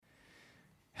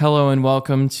Hello and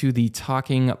welcome to the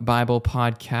Talking Bible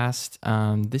Podcast.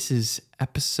 This is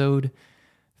episode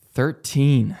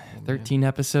 13. 13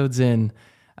 episodes in.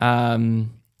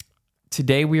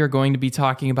 Today we are going to be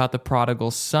talking about the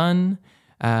Prodigal Son.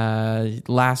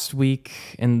 Last week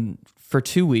and for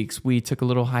 2 weeks we took a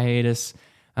little hiatus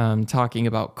talking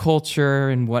about culture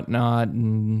and whatnot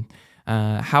and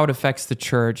how it affects the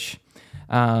church.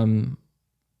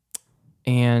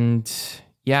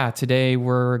 Today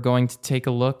we're going to take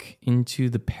a look into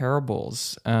the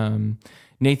parables.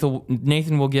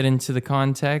 Nathan will get into the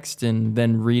context and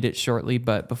then read it shortly,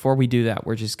 but before we do that,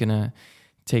 we're just going to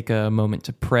take a moment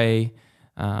to pray.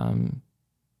 Dear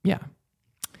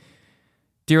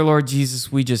Lord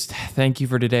Jesus, we just thank you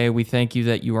for today. We thank you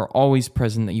that you are always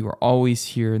present, that you are always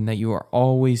here, and that you are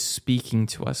always speaking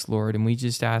to us, Lord. And we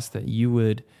just ask that you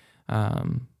would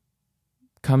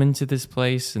come into this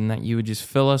place and that you would just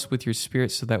fill us with your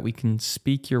Spirit so that we can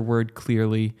speak your word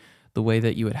clearly the way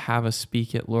that you would have us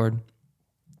speak it, Lord.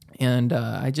 And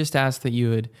I just ask that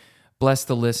you would bless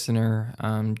the listener,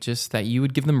 just that you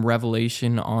would give them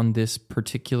revelation on this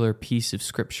particular piece of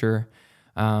Scripture,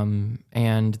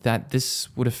 and that this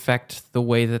would affect the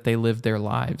way that they live their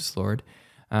lives, Lord.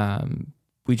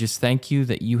 We just thank you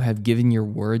that you have given your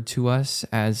word to us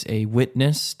as a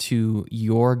witness to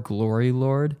your glory,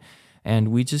 Lord. And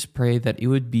we just pray that it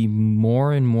would be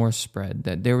more and more spread,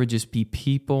 that there would just be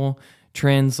people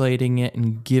translating it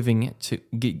and giving it to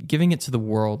the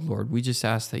world, Lord. We just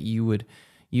ask that you would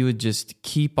just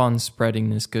keep on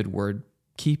spreading this good word,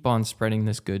 keep on spreading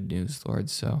this good news, Lord,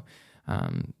 so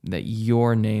that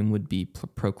your name would be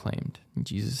proclaimed. In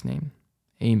Jesus' name,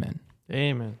 amen.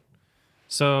 Amen.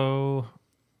 So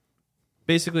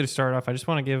basically to start off, I just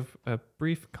want to give a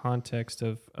brief context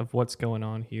of what's going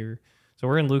on here. So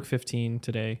we're in Luke 15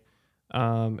 today,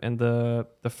 and the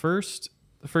first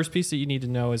piece that you need to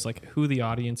know is like who the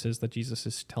audience is that Jesus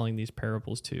is telling these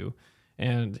parables to,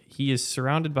 and he is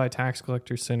surrounded by tax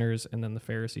collectors, sinners, and then the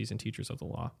Pharisees and teachers of the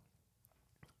law,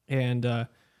 and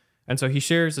so he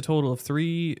shares a total of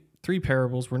three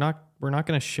parables. We're not going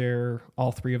to share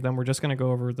all three of them. We're just going to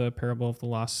go over the parable of the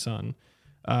lost son,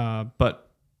 but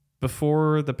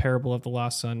before the parable of the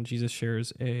lost son, Jesus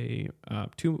shares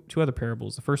two other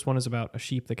parables. The first one is about a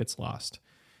sheep that gets lost,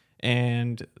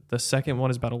 and the second one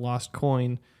is about a lost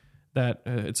coin that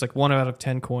it's like 1 out of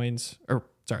 10 coins.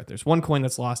 There's one coin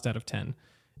that's lost out of 10,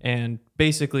 and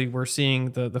basically we're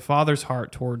seeing the father's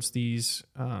heart towards these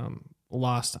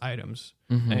lost items,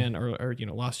 and or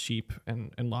lost sheep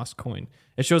and lost coin.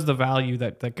 It shows the value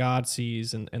that God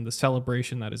sees and the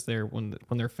celebration that is there when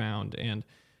they're found.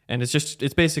 And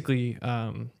it's basically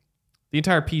the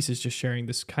entire piece is just sharing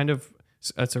this kind of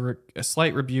it's a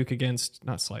slight rebuke against,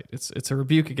 not slight, it's a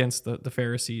rebuke against the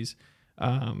Pharisees.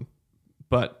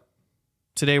 But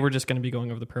today we're just going to be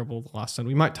going over the parable of the lost son.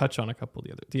 We might touch on a couple of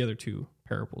the other two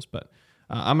parables, but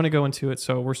I'm going to go into it.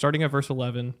 So we're starting at verse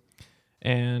 11,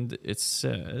 and it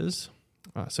says,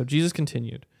 so Jesus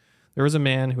continued, "There was a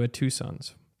man who had 2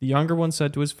 sons. The younger one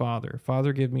said to his father,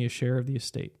 'Father, give me a share of the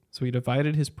estate.' So he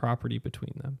divided his property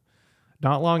between them.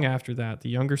 Not long after that, the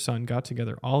younger son got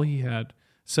together all he had,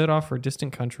 set off for a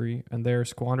distant country, and there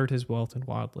squandered his wealth in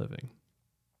wild living.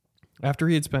 After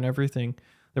he had spent everything,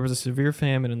 there was a severe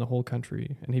famine in the whole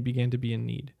country, and he began to be in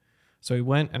need. So he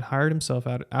went and hired himself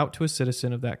out to a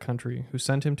citizen of that country, who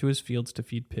sent him to his fields to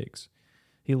feed pigs.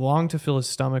 He longed to fill his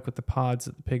stomach with the pods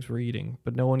that the pigs were eating,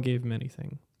 but no one gave him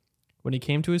anything. When he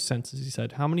came to his senses, he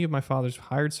said, 'How many of my father's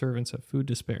hired servants have food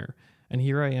to spare, and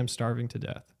here I am starving to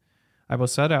death? I will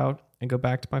set out and go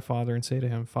back to my father and say to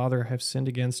him, Father, I have sinned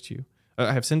against you.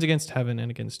 I have sinned against heaven and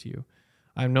against you.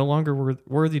 I am no longer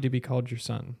worthy to be called your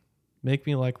son. Make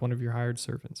me like one of your hired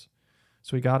servants.'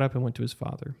 So he got up and went to his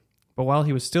father. But while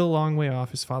he was still a long way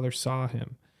off, his father saw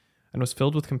him and was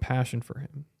filled with compassion for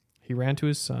him. He ran to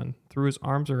his son, threw his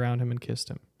arms around him, and kissed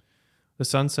him. The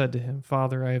son said to him,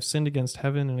 'Father, I have sinned against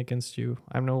heaven and against you.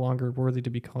 I am no longer worthy to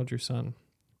be called your son.'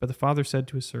 But the father said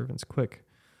to his servants, 'Quick,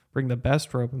 bring the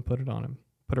best robe and put it on him.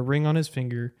 Put a ring on his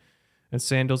finger and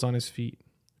sandals on his feet.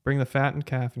 Bring the fattened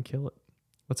calf and kill it.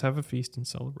 Let's have a feast and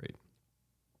celebrate.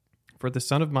 For the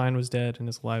son of mine was dead and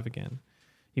is alive again.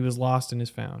 He was lost and is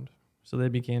found.' So they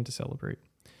began to celebrate.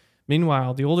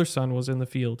 Meanwhile, the older son was in the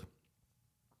field.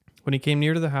 When he came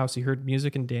near to the house, he heard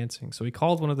music and dancing. So he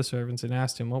called one of the servants and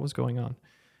asked him what was going on.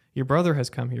 'Your brother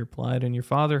has come,' he replied, 'and your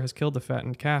father has killed the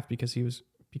fattened calf because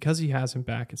he has him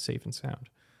back safe and sound.'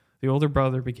 The older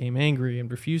brother became angry and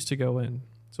refused to go in.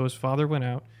 So his father went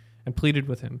out and pleaded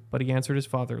with him. But he answered his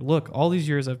father, 'Look, all these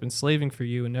years I've been slaving for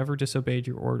you and never disobeyed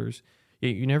your orders,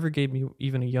 yet you never gave me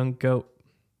even a young goat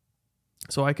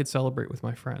so I could celebrate with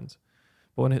my friends.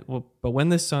 But when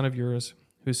this son of yours,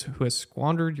 who has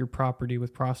squandered your property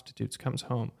with prostitutes, comes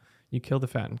home, you kill the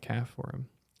fattened calf for him.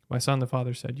 My son, the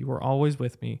father said, you are always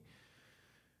with me,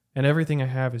 and everything I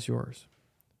have is yours.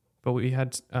 But we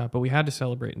had to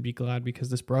celebrate and be glad because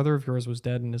this brother of yours was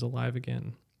dead and is alive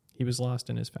again. He was lost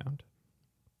and is found.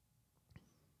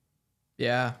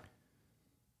 Yeah.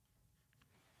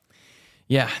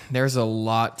 Yeah, there's a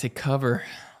lot to cover.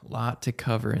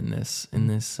 In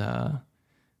this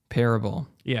parable.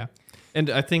 Yeah. And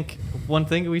I think one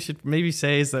thing we should maybe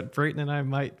say is that Brayton and I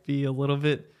might be a little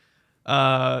bit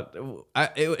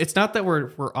it's not that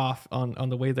we're off on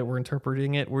the way that we're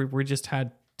interpreting it. We just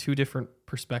had two different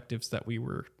perspectives that we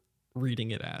were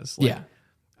reading it as. Like, yeah.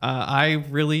 I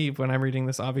really, when I'm reading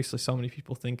this, obviously so many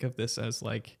people think of this as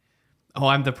like, oh,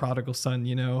 I'm the prodigal son,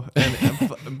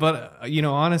 and, but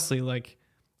honestly, like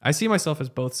I see myself as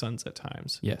both sons at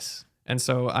times. Yes. And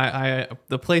so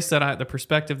the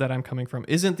perspective that I'm coming from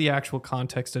isn't the actual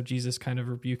context of Jesus kind of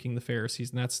rebuking the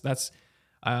Pharisees. And that's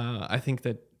I think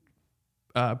that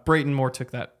Brayton Moore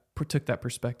took that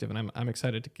perspective, and I'm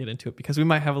excited to get into it because we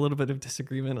might have a little bit of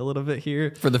disagreement a little bit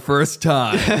here. For the first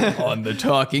time on the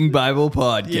Talking Bible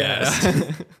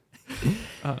podcast.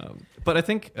 Yeah. But I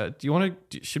think,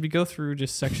 should we go through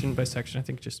just section by section? I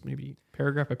think just maybe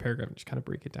paragraph by paragraph and just kind of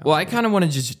break it down. Well, I kind of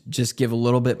want to just give a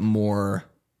little bit more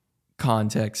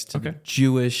context to the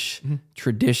Jewish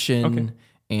tradition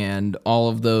and all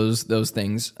of those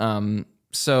things.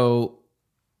 So,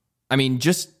 I mean,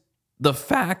 just the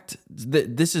fact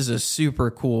that this is a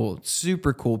super cool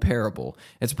parable.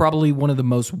 It's probably one of the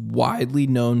most widely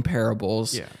known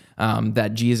parables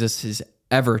that Jesus has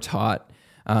ever taught.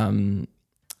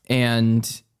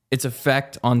 And its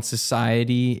effect on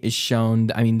society is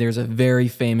shown. I mean, there's a very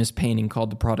famous painting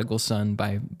called The Prodigal Son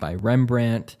by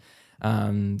Rembrandt.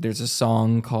 There's a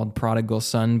song called Prodigal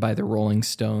Son by the Rolling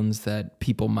Stones that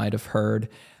people might have heard.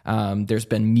 There's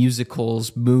been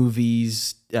musicals,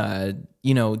 movies,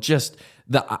 just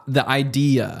the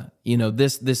idea,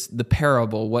 the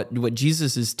parable, what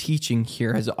Jesus is teaching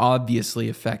here has obviously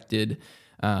affected,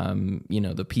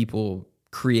 the people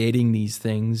creating these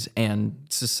things and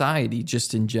society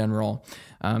just in general,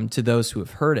 to those who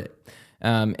have heard it.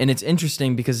 And it's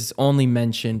interesting because it's only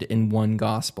mentioned in one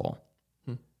gospel.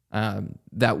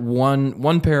 That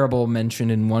one parable mentioned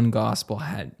in one gospel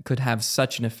could have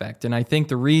such an effect. And I think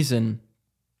the reason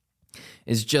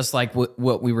is just like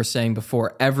what we were saying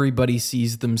before. Everybody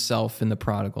sees themselves in the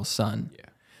prodigal son. Yeah.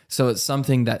 So it's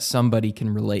something that somebody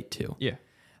can relate to. Yeah.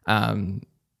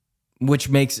 Which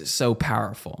makes it so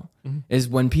powerful, is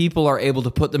when people are able to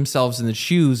put themselves in the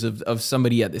shoes of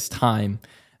somebody at this time,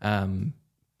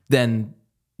 then,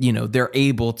 they're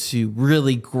able to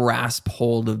really grasp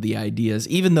hold of the ideas,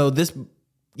 even though this,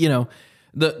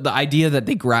 the idea that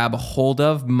they grab a hold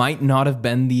of might not have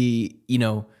been the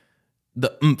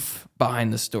oomph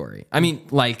behind the story. I mean,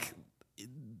 like,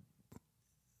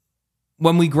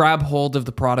 when we grab hold of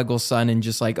the prodigal son and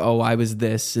just like, oh, I was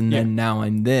this, and then now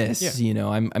I'm this,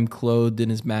 I'm clothed in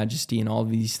his majesty and all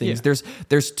of these things. Yeah.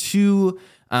 There's two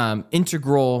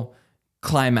integral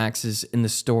climaxes in the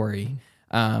story.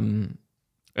 And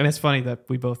it's funny that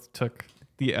we both took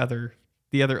the other,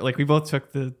 like we both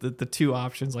took the two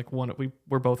options, like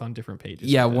we're both on different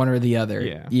pages. Yeah. One or the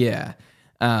other. Yeah.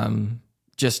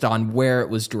 Just on where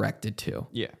it was directed to.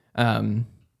 Yeah.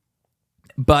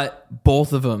 But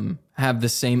both of them have the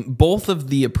same, both of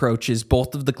the approaches,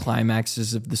 both of the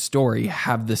climaxes of the story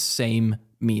have the same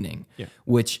meaning,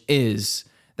 which is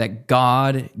that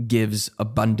God gives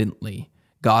abundantly.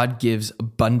 God gives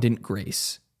abundant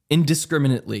grace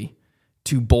indiscriminately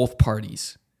to both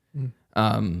parties,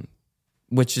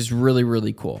 which is really,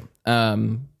 really cool.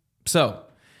 So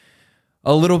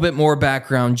a little bit more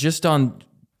background just on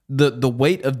the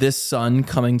weight of this son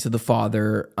coming to the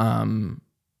father,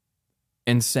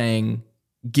 and saying,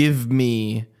 give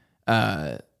me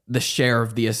the share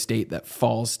of the estate that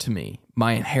falls to me,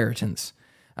 my inheritance.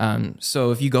 So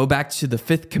if you go back to the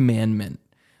fifth commandment,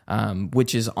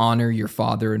 which is honor your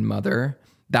father and mother,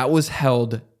 that was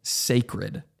held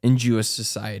sacred in Jewish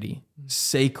society.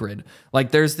 Sacred. Like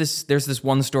there's this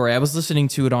one story. I was listening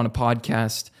to it on a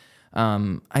podcast.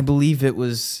 I believe it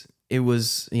was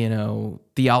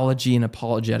theology and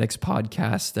apologetics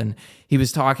podcast, and he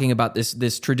was talking about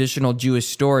this traditional Jewish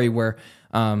story where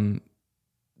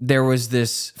there was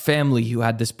this family who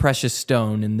had this precious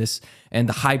stone, and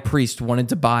the high priest wanted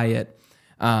to buy it,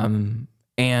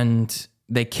 and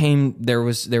they came. There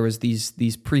was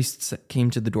these priests that came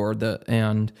to the door,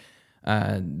 and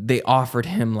they offered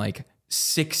him like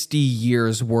 60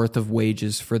 years worth of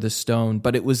wages for the stone,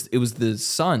 but it was the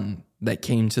son that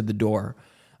came to the door.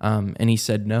 And he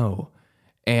said no.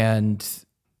 And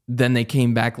then they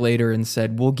came back later and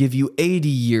said, we'll give you 80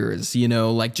 years,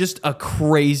 like just a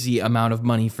crazy amount of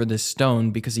money for this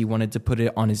stone because he wanted to put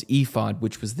it on his ephod,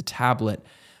 which was the tablet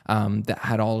that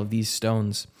had all of these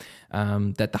stones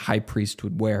that the high priest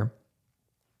would wear.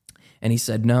 And he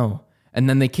said no. And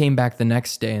then they came back the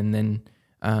next day and then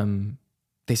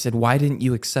they said, why didn't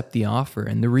you accept the offer?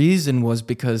 And the reason was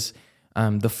because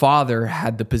the father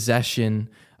had the possession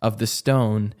of the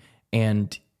stone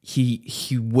and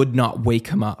he would not wake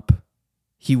him up.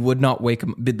 He would not wake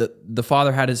him. The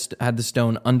father had the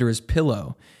stone under his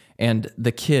pillow, and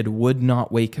the kid would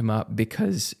not wake him up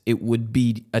because it would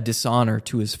be a dishonor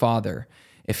to his father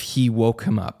if he woke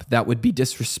him up. That would be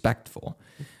disrespectful.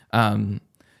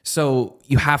 So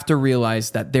you have to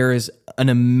realize that there is an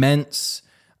immense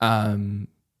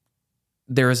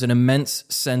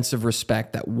sense of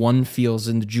respect that one feels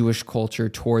in the Jewish culture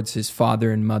towards his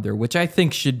father and mother, which I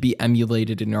think should be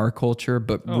emulated in our culture,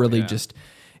 but just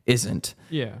isn't.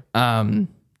 Yeah. So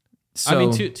I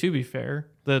mean, to be fair,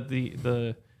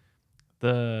 the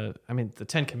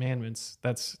Ten Commandments.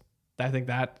 I think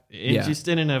that just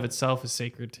in and of itself is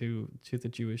sacred to the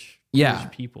Jewish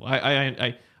people.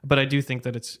 But I do think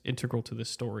that it's integral to this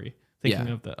story. Thinking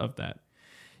of that.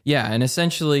 Yeah, and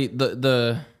essentially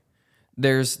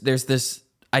there's this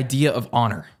idea of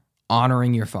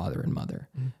honoring your father and mother,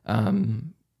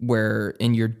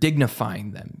 wherein you're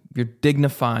dignifying them. You're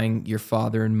dignifying your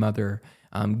father and mother,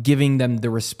 giving them the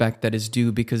respect that is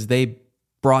due because they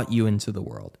brought you into the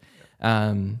world.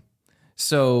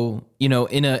 So,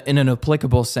 in an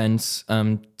applicable sense,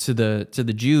 to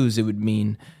the Jews, it would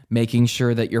mean making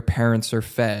sure that your parents are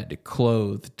fed,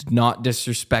 clothed, not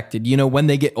disrespected. When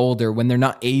they get older, when they're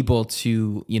not able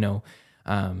to,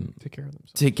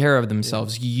 take care of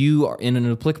themselves. Yeah. You are, in an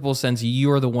applicable sense,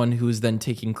 you are the one who is then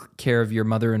taking care of your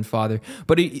mother and father.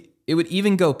 But it would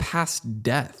even go past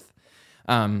death,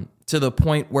 to the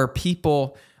point where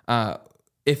people,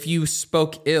 if you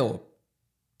spoke ill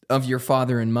of your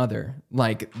father and mother,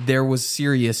 like there was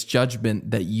serious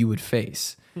judgment that you would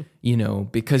face,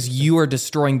 because you are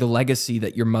destroying the legacy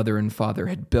that your mother and father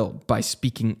had built by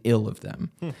speaking ill of them.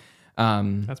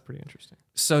 That's pretty interesting.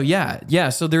 So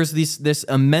so there's this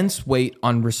immense weight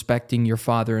on respecting your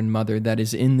father and mother that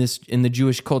is in the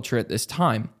Jewish culture at this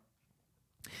time.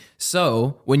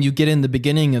 So when you get in the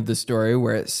beginning of the story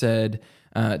where it said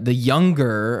the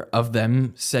younger of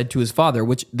them said to his father,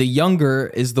 which the younger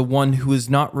is the one who is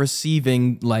not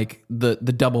receiving like the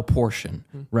double portion,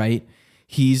 right?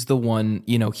 He's the one,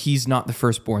 he's not the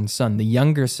firstborn son. The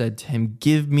younger said to him,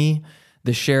 give me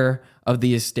the share of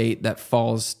the estate that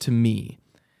falls to me.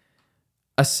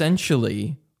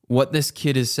 Essentially, what this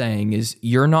kid is saying is,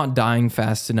 you're not dying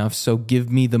fast enough, so give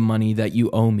me the money that you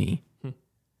owe me.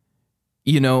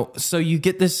 So you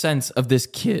get this sense of this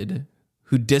kid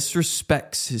who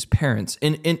disrespects his parents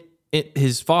and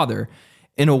his father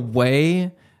in a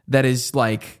way that is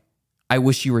like, I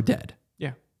wish you were dead.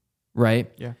 Yeah.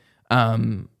 Right? Yeah.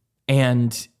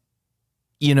 And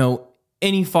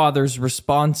any father's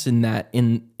response in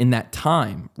that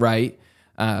time, right,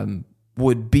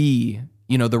 would be,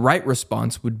 the right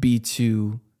response would be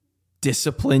to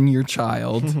discipline your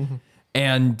child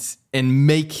and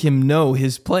make him know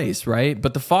his place, right?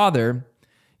 But the father,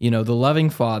 the loving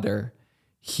father,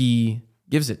 he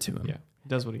gives it to him. Yeah, he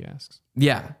does what he asks.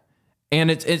 Yeah,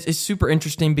 and it's super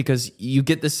interesting because you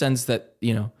get the sense that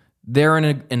they're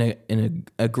in an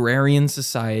agrarian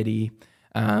society.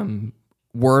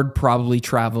 Word probably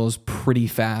travels pretty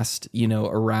fast,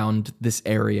 around this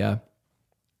area.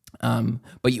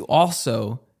 But you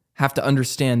also have to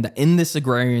understand that in this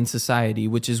agrarian society,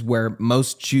 which is where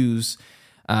most Jews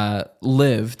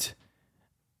lived,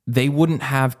 they wouldn't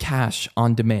have cash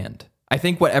on demand. I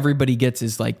think what everybody gets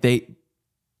is like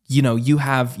you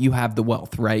have the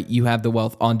wealth, right? You have the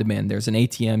wealth on demand. There's an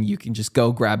ATM, you can just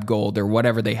go grab gold or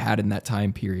whatever they had in that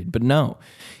time period. But no,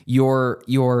 your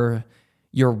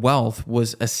wealth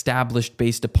was established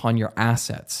based upon your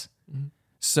assets. Mm-hmm.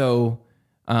 So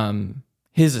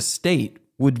his estate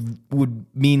would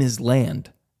mean his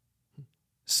land.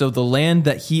 So the land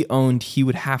that he owned, he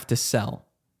would have to sell.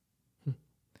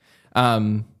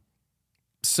 Then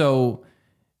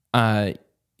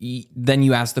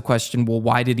you ask the question, well,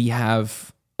 why did he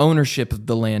have ownership of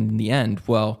the land in the end?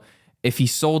 Well, if he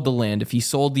sold the land, if he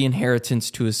sold the inheritance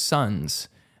to his sons,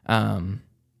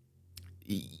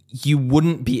 you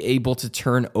wouldn't be able to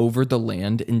turn over the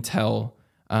land until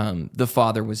the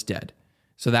father was dead.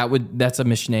 So that's a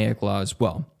Mishnaic law as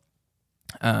well.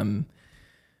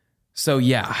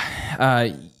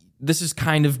 This is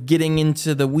kind of getting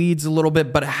into the weeds a little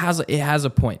bit, but it has a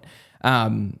point.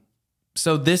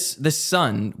 So this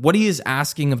son, what he is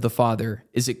asking of the father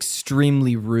is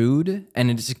extremely rude, and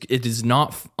it is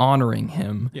not honoring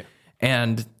him. Yeah.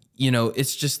 And,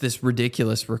 it's just this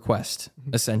ridiculous request,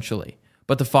 essentially.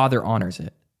 But the father honors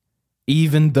it,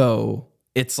 even though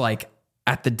it's like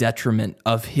at the detriment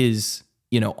of his,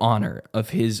 honor,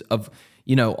 of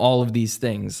all of these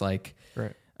things. Like,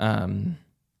 Right.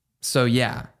 So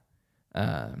yeah.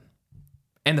 And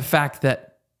the fact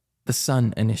that the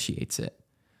son initiates it.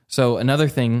 So another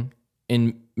thing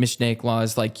in Mishnaic law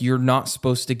is like, you're not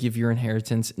supposed to give your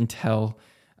inheritance until,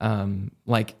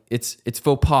 it's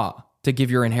faux pas to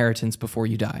give your inheritance before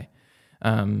you die.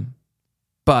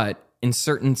 But in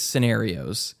certain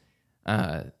scenarios,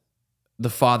 the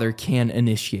father can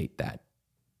initiate that.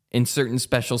 In certain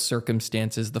special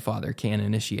circumstances, the father can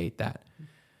initiate that.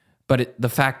 But the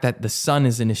fact that the son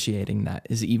is initiating that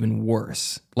is even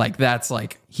worse. Like, that's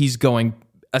like he's going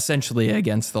essentially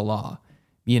against the law,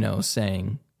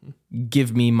 saying,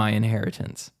 give me my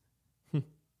inheritance.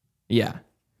 Yeah.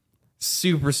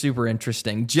 Super, super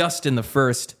interesting. Just in the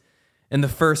first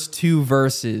 2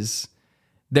 verses,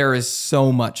 there is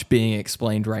so much being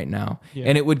explained right now. Yeah.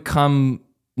 And it would come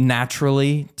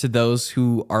naturally to those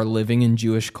who are living in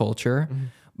Jewish culture. Mm-hmm.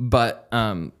 But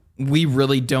we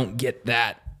really don't get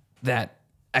that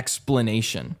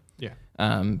explanation. Yeah.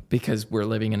 Because we're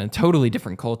living in a totally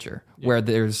different culture where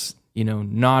there's,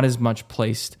 not as much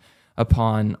placed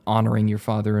upon honoring your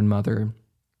father and mother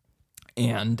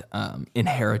and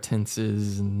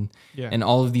inheritances and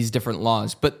all of these different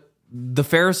laws. But the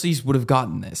Pharisees would have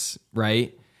gotten this,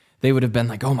 right? They would have been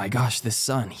like, oh my gosh, this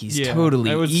son, he's totally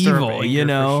evil,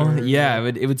 Sure, yeah,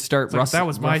 it would start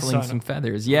ruffling some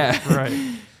feathers. Yeah.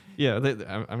 Right.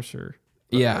 Yeah, I'm sure.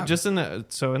 Yeah. Just in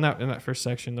that first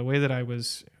section, the way that I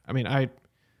was,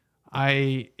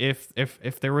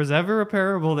 if there was ever a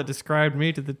parable that described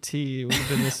me to the T, it would have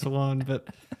been this one. But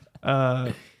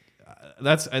I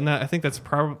think that's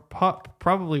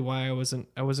probably why I wasn't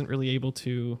really able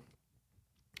to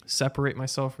separate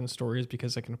myself from the stories,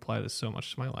 because I can apply this so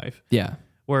much to my life. Yeah.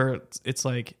 Where it's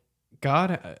like,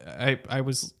 God, I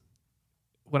was,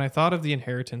 when I thought of the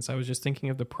inheritance, I was just thinking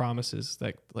of the promises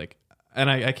that, like, and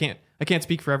I can't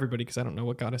speak for everybody because I don't know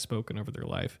what God has spoken over their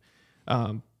life.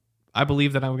 I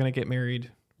believe that I'm going to get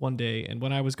married one day, and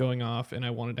when I was going off and I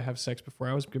wanted to have sex before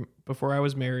I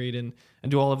was married and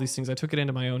do all of these things, I took it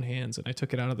into my own hands, and I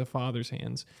took it out of the Father's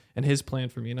hands and His plan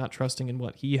for me, not trusting in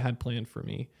what He had planned for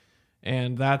me.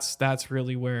 And that's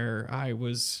really where I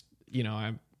was,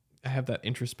 I have that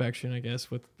introspection, I guess,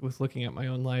 with looking at my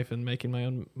own life and making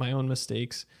my own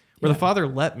mistakes, where the Father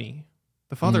let me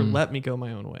go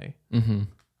my own way. Mm-hmm.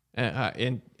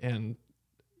 And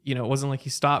it wasn't like He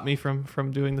stopped me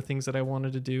from doing the things that I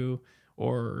wanted to do,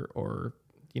 or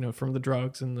from the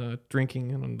drugs and the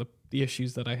drinking and the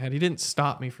issues that I had. He didn't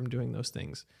stop me from doing those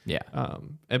things. Yeah.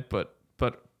 But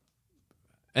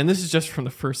and this is just from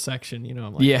the first section,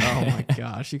 I'm like, oh my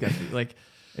gosh, you guys, like,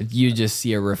 you just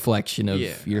see a reflection of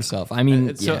yourself. I mean,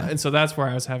 and so that's where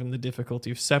I was having the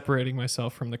difficulty of separating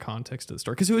myself from the context of the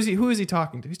story. Because who is he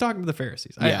talking to? He's talking to the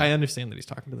Pharisees. Yeah. I understand that he's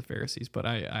talking to the Pharisees, but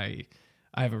I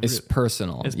have it's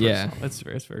personal. It's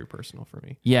personal. It's very personal for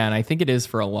me. Yeah, and I think it is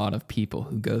for a lot of people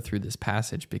who go through this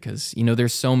passage, because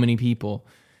there's so many people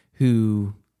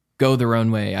who go their own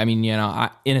way. I mean,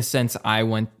 in a sense, I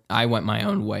went my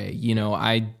own way.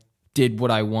 I did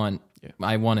what I wanted.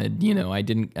 I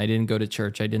didn't go to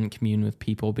church. I didn't commune with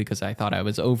people because I thought I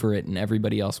was over it and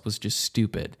everybody else was just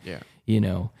stupid. Yeah.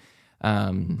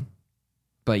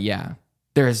 But yeah,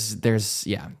 there's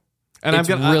and it's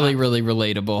really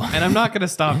relatable. And I'm not going to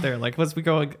stop there. Like, as we're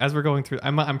going through,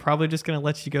 I'm probably just going to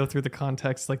let you go through the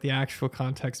context, like the actual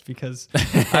context, because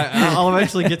I'll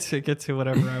eventually get to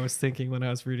whatever I was thinking when I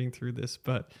was reading through this.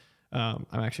 But I'm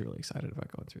actually really excited about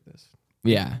going through this.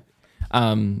 Yeah.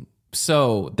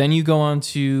 So then you go on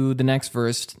to the next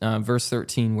verse, verse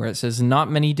 13, where it says, "Not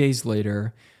many days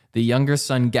later, the younger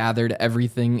son gathered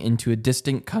everything into a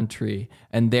distant country,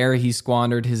 and there he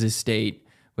squandered his estate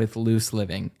with loose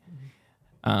living."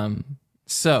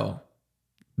 So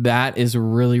that is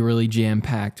really, really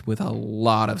jam-packed with a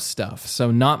lot of stuff. So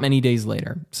not many days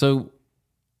later. So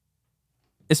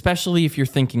especially if you're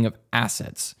thinking of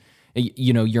assets,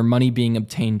 your money being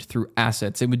obtained through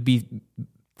assets, it would be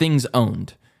things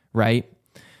owned, right?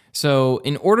 So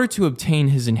in order to obtain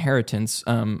his inheritance,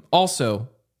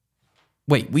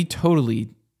 we totally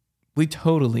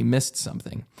missed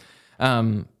something.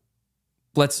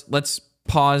 Let's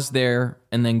pause there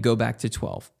and then go back to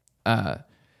 12.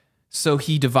 So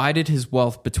he divided his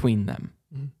wealth between them.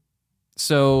 Mm-hmm.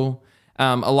 So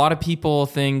a lot of people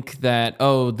think that,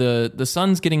 the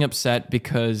son's getting upset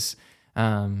because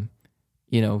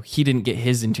he didn't get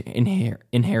his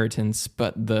inheritance,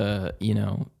 but the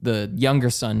younger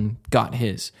son got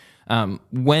his.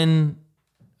 When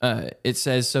it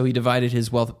says, so he divided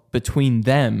his wealth between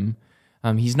them,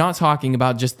 he's not talking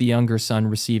about just the younger son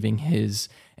receiving his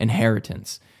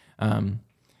inheritance.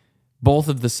 Both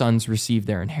of the sons received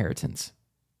their inheritance,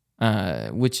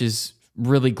 which is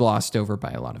really glossed over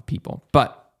by a lot of people.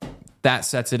 But that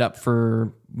sets it up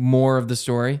for more of the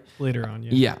story. Later on,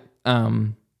 yeah. Yeah.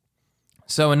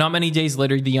 So not many days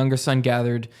later, the younger son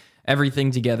gathered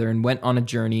everything together and went on a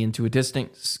journey into a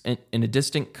distant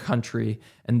country,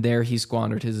 and there he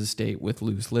squandered his estate with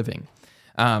loose living.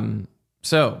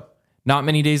 So not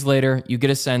many days later, you get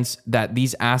a sense that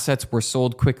these assets were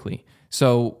sold quickly.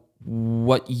 So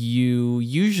what you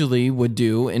usually would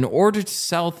do in order to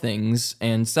sell things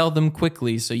and sell them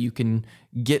quickly so you can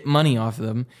get money off of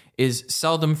them is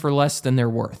sell them for less than they're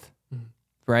worth,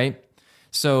 right?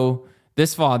 So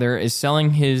this father is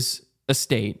selling his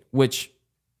estate, which,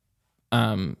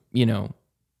 I'm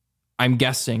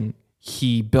guessing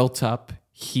he built up,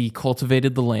 he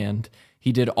cultivated the land,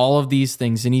 he did all of these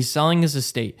things, and he's selling his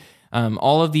estate.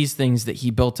 All of these things that he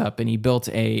built up, and he built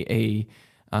a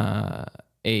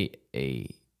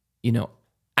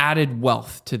added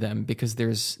wealth to them because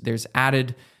there's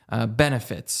added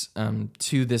benefits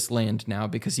to this land now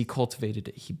because he cultivated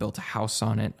it. He built a house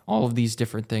on it, all of these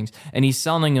different things, and he's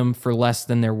selling them for less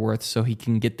than they're worth so he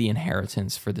can get the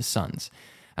inheritance for the sons.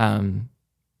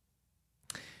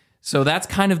 So that's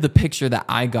kind of the picture that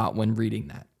I got when reading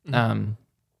that. Mm-hmm.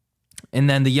 And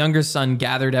then the younger son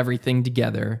gathered everything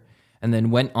together and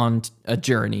then went on a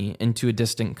journey into a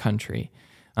distant country.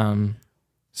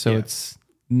 It's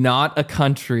not a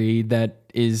country that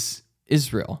is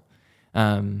Israel.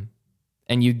 And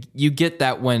you get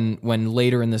that when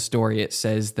later in the story it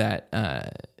says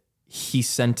that he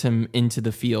sent him into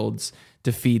the fields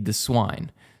to feed the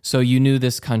swine. So you knew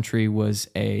this country was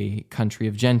a country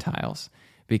of Gentiles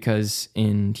because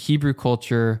in Hebrew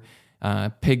culture,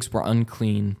 pigs were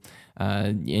unclean,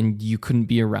 and you couldn't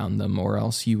be around them or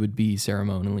else you would be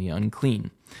ceremonially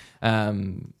unclean.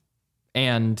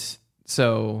 And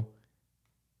so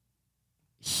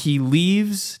he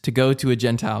leaves to go to a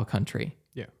Gentile country.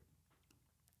 Yeah.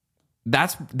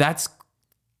 That's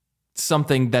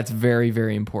something that's very,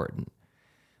 very important.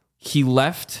 He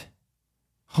left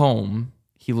home,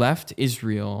 he left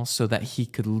Israel so that he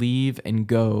could leave and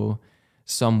go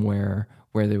somewhere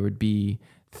where there would be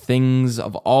things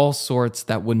of all sorts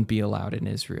that wouldn't be allowed in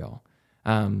Israel.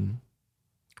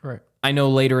 Right. I know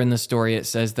later in the story it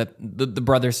says that the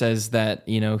brother says that,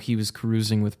 he was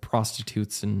carousing with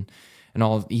prostitutes and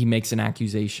all. He makes an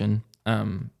accusation,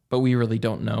 but we really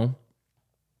don't know,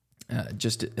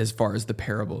 just as far as the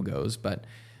parable goes. But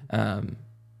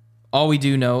all we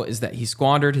do know is that he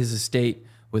squandered his estate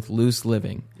with loose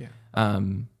living. Yeah.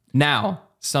 Now,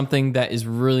 something that is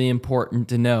really important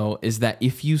to know is that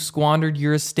if you squandered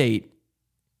your estate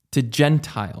to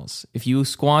Gentiles, if you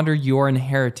squandered your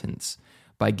inheritance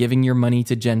by giving your money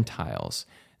to Gentiles,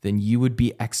 then you would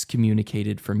be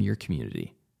excommunicated from your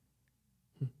community.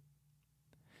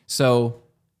 So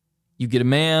you get a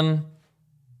man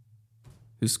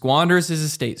who squanders his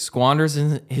estate, squanders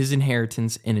his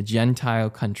inheritance in a Gentile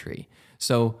country.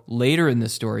 So later in the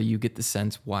story, you get the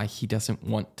sense why he doesn't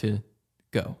want to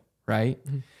go, right?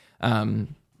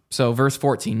 Mm-hmm. So verse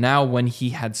 14, now when he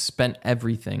had spent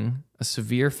everything, a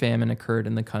severe famine occurred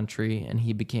in the country, and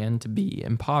he began to be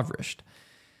impoverished.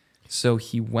 So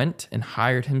he went and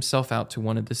hired himself out to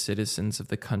one of the citizens of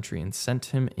the country and sent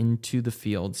him into the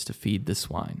fields to feed the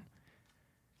swine.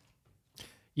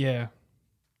 Yeah.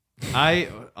 I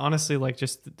honestly like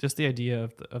just the idea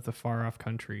of the far off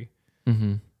country.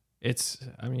 Mm-hmm. It's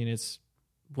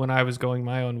when I was going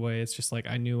my own way, it's just like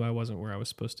I knew I wasn't where I was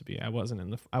supposed to be. I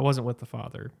wasn't with the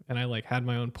Father, and I had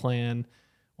my own plan,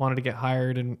 wanted to get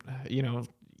hired, and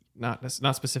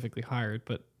not specifically hired,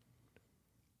 but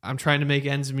I'm trying to make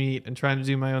ends meet and trying to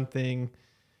do my own thing,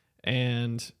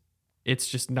 and it's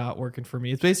just not working for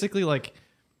me. It's basically like,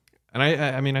 and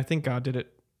I think God did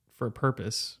it for a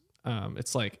purpose.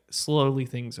 It's like slowly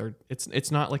things are.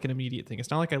 It's not like an immediate thing.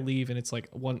 It's not like I leave and it's like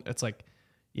one. It's like,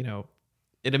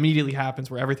 it immediately happens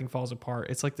where everything falls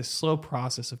apart. It's like this slow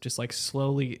process of just like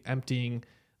slowly emptying,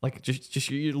 like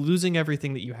just you're losing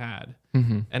everything that you had,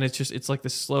 and it's like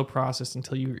this slow process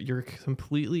until you're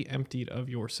completely emptied of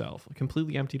yourself,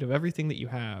 completely emptied of everything that you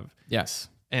have. Yes,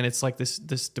 and it's like this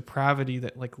depravity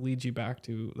that like leads you back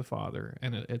to the Father,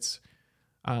 and it's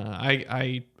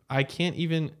I can't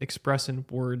even express in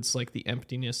words like the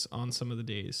emptiness on some of the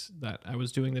days that I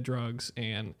was doing the drugs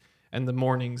and and the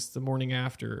morning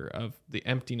after of the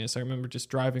emptiness. I remember just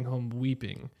driving home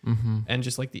weeping, and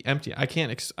just like the empty. I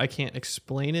can't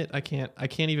explain it. I can't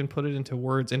even put it into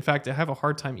words. In fact, I have a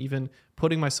hard time even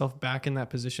putting myself back in that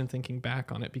position, thinking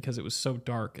back on it, because it was so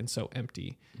dark and so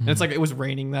empty. And it's like, it was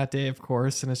raining that day, of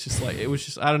course, and it's just like, it was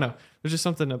just, I don't know. There's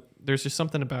just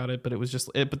something about it, but it was just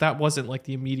it. But that wasn't like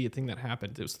the immediate thing that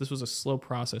happened. This was a slow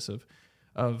process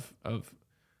of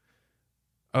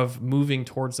moving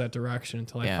towards that direction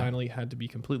until I finally had to be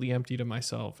completely empty to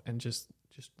myself and just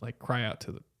like cry out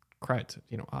to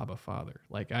Abba, Father.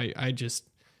 Like I just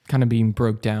kind of being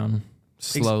broke down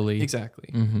slowly. Exactly.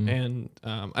 And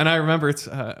I remember it's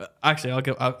actually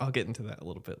I'll get into that a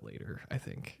little bit later, I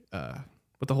think.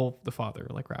 With the father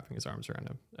like wrapping his arms around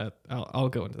him. I'll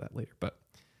go into that later, but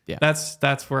yeah,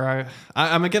 that's where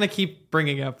I'm gonna keep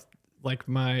bringing up like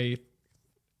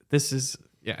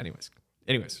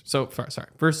anyways. So sorry.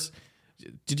 Verse.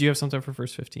 Did you have something for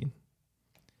verse 15?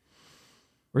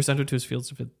 We're sent to his fields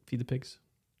to feed the pigs.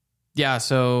 Yeah.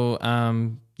 So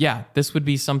this would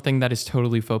be something that is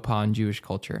totally faux pas in Jewish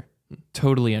culture,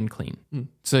 totally unclean.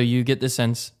 So you get the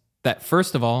sense that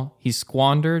first of all, he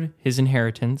squandered his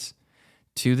inheritance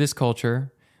to this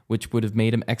culture, which would have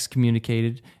made him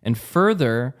excommunicated. And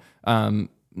further,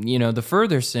 the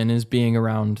further sin is being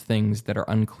around things that are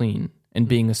unclean and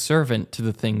being a servant to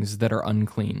the things that are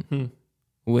unclean,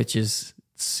 which is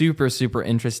super, super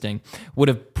interesting. Would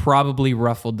have probably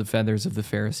ruffled the feathers of the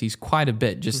Pharisees quite a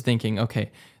bit, just thinking,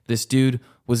 okay, this dude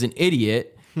was an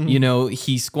idiot.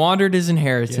 He squandered his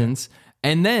inheritance,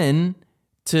 and then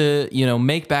to,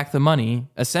 make back the money,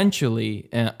 essentially,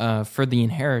 for the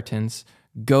inheritance,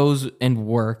 goes and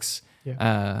works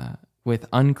with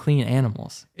unclean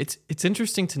animals. It's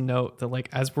interesting to note that like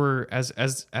as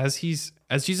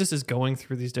Jesus is going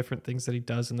through these different things that he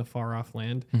does in the far off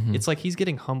land, it's like he's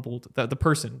getting humbled. The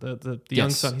person, the young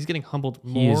son, he's getting humbled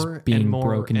more and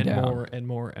more and more and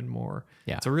more and more.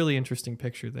 Yeah. It's a really interesting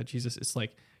picture that Jesus is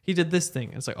like, he did this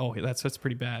thing. It's like, oh, that's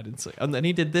pretty bad. It's like, and then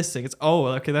he did this thing. It's, oh,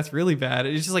 okay, that's really bad.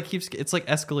 It's just like it's like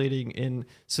escalating in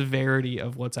severity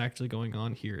of what's actually going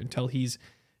on here until he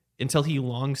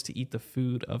longs to eat the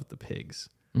food of the pigs.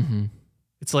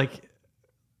 It's like,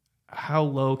 how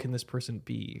low can this person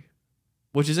be?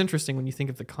 Which is interesting when you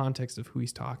think of the context of who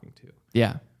he's talking to.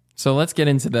 Yeah. So let's get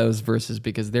into those verses,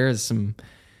 because there's some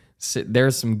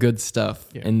good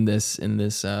stuff in this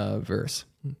verse.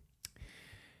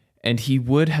 And he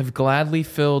would have gladly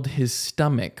filled his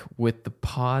stomach with the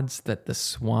pods that the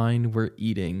swine were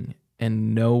eating,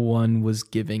 and no one was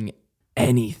giving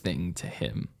anything to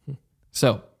him.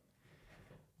 So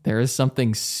there is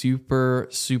something super,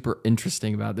 super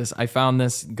interesting about this. I found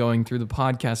this going through the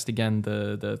podcast again,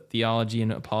 the Theology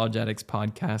and Apologetics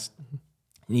podcast.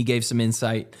 And he gave some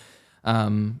insight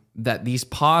that these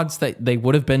pods that they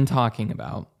would have been talking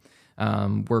about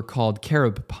were called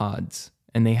carob pods,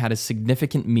 and they had a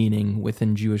significant meaning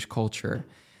within Jewish culture.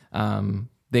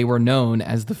 They were known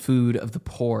as the food of the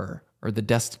poor or the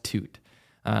destitute.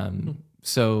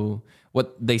 So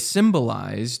what they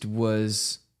symbolized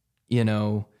was,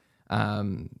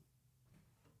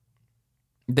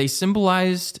 they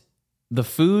symbolized the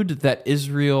food that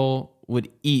Israel would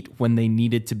eat when they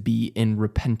needed to be in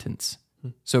repentance.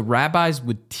 So rabbis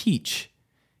would teach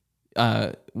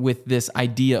with this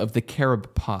idea of the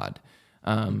carob pod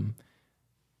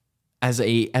as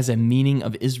a meaning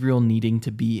of Israel needing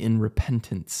to be in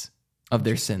repentance of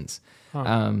their sins.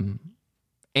 And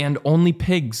only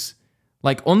pigs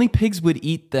would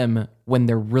eat them when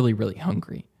they're really, really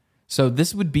hungry. So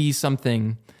this would be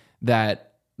something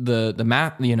that the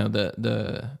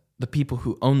people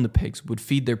who own the pigs would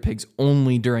feed their pigs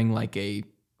only during like a,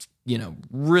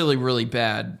 really, really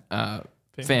bad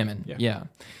famine. Yeah.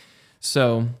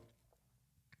 So,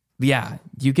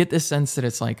 you get this sense that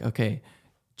it's like, okay,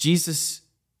 Jesus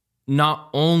not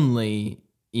only,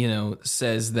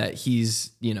 says that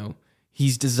he's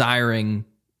desiring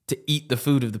to eat the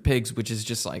food of the pigs, which is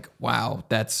just like, wow,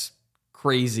 that's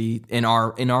crazy in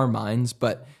our minds,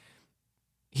 but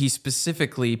he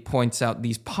specifically points out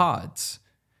these pods,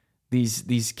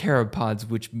 these carob pods,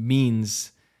 which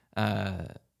means,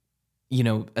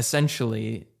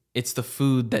 essentially it's the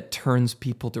food that turns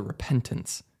people to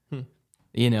repentance,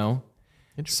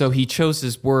 So he chose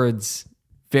his words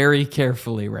very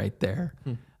carefully right there.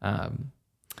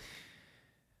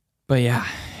 But yeah,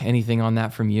 anything on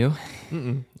that from you?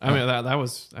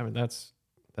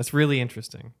 That's really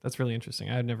interesting. That's really interesting.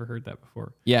 I had never heard that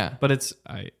before. Yeah. But it's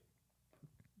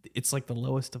like the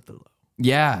lowest of the low.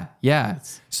 Yeah.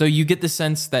 So you get the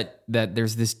sense that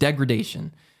there's this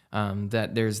degradation,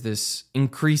 that there's this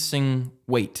increasing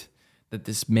weight that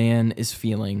this man is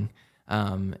feeling,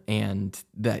 and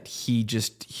that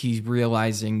he's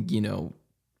realizing,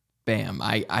 bam,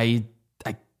 I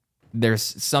there's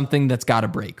something that's got to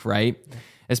break, right?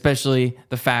 Especially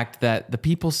the fact that the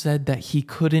people said that he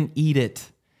couldn't eat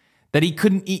it, that he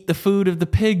couldn't eat the food of the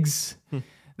pigs,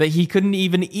 that he couldn't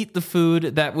even eat the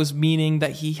food that was meaning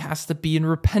that he has to be in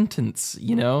repentance,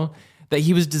 that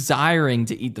he was desiring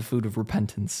to eat the food of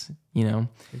repentance,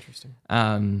 Interesting.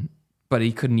 but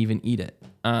he couldn't even eat it.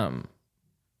 And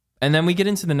then we get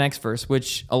into the next verse,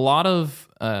 which a lot of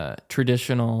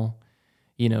traditional,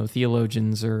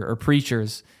 theologians or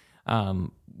preachers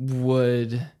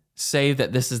would say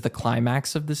that this is the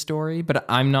climax of the story, but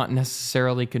I'm not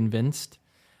necessarily convinced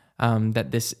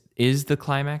that this is the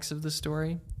climax of the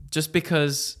story, just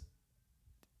because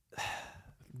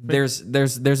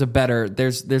there's a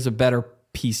better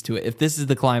piece to it. If this is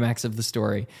the climax of the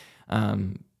story,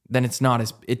 then it's not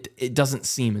as it doesn't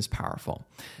seem as powerful.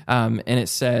 And it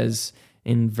says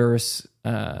in verse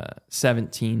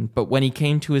 17, but when he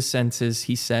came to his senses,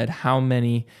 he said, "How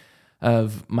many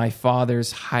of my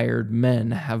father's hired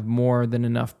men have more than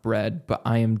enough bread, but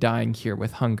I am dying here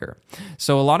with hunger."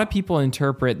 So a lot of people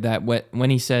interpret that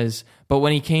when he says, but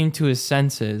when he came to his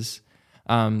senses,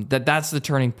 that's the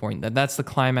turning point, that's the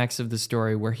climax of the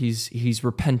story where he's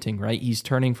repenting, right? He's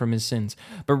turning from his sins.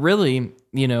 But really,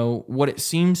 what it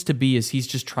seems to be is he's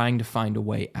just trying to find a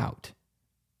way out,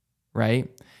 right?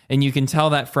 And you can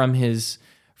tell that from his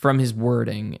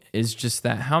wording is just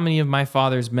that, how many of my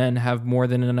father's men have more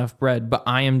than enough bread, but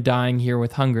I am dying here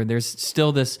with hunger. There's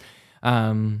still this,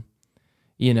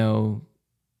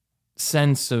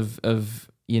 sense of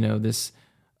this,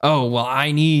 oh, well,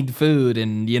 I need food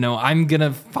and, I'm going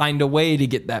to find a way to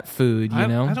get that food, I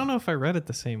don't know if I read it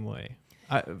the same way.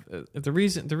 The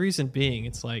reason being,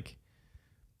 it's like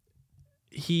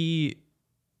he's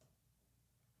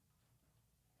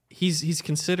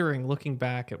considering looking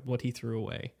back at what he threw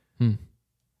away,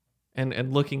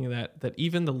 and looking at that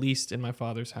even the least in my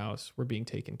father's house were being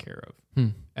taken care of,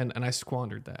 and I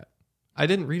squandered that. I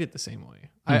didn't read it the same way.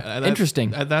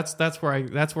 Interesting. That's where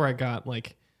I got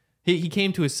like he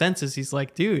came to his senses. He's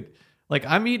like, dude, like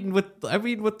I'm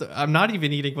not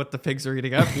even eating what the pigs are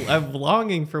eating. I'm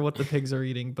longing for what the pigs are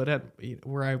eating, but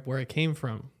where I came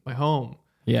from, my home,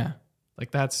 like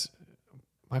that's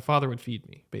my father would feed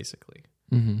me basically.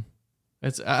 Mm-hmm.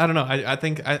 I don't know. I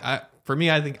think for me,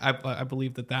 I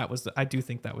believe that was I do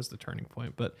think that was the turning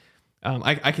point. But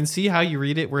I can see how you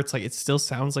read it, where it's like it still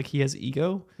sounds like he has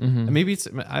ego. Mm-hmm. And maybe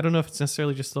I don't know if it's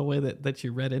necessarily just the way that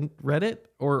you read it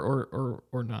or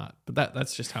not. But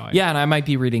that's just how I. Yeah, and I might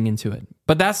be reading into it,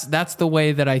 but that's the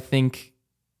way that I think.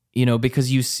 Because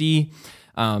you see,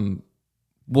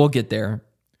 we'll get there,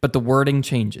 but the wording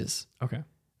changes. Okay.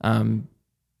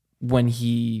 When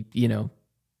he,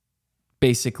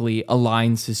 basically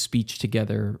aligns his speech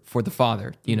together for the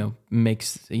Father,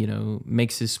 makes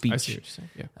his speech. I see what you're saying.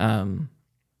 Yeah.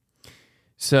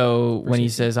 So when he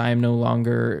says, I am no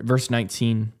longer, verse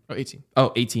 19. 18.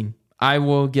 18. I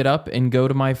will get up and go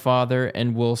to my father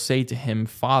and will say to him,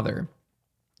 Father,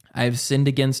 I have sinned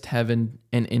against heaven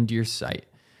and in your sight.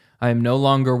 I am no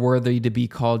longer worthy to be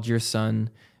called your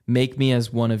son. Make me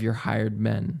as one of your hired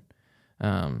men.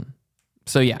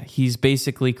 So yeah, he's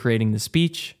basically creating the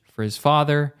speech for his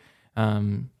father,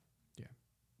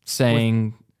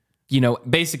 saying,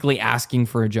 basically asking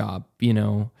for a job,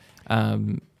 but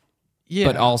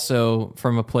also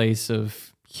from a place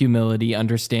of humility,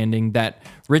 understanding that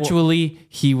ritually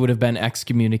he would have been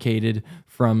excommunicated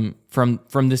from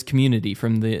this community,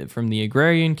 from the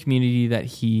agrarian community that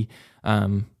he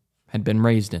had been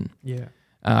raised in. Yeah,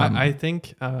 I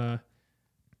think I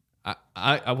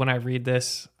when I read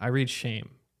this, I read shame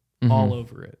all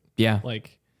over it. Yeah,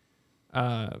 like.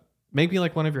 Make me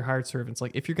like one of your hired servants.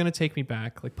 Like if you're going to take me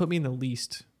back, like put me in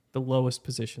the lowest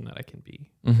position that I can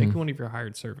be. Make me one of your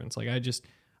hired servants. Like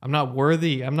I'm not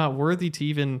worthy. I'm not worthy to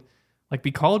even like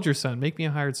be called your son. Make me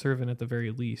a hired servant at the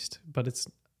very least. But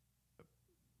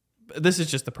this is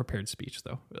just the prepared speech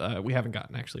though. We haven't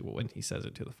gotten actually when he says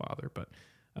it to the father, but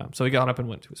so he got up and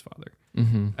went to his father.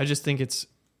 Mm-hmm. I just think it's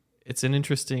an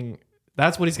interesting,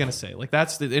 that's what he's going to say. Like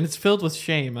and it's filled with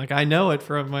shame. Like I know it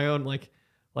from my own, like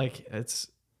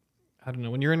it's, I don't know,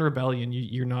 when you're in rebellion,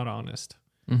 you're not honest.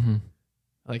 Mm-hmm.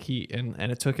 Like and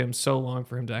it took him so long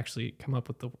for him to actually come up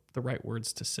with the right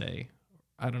words to say.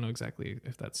 I don't know exactly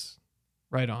if that's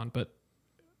right on, but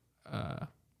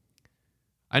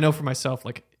I know for myself,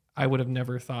 like I would have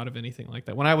never thought of anything like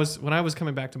that. When I was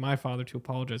coming back to my father to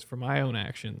apologize for my own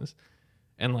actions,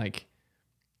 and like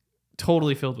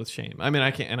totally filled with shame. I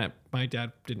mean, my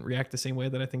dad didn't react the same way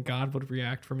that I think God would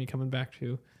react for me coming back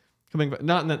to coming back,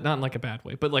 not in like a bad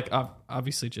way, but like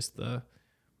obviously just I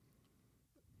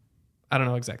don't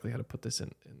know exactly how to put this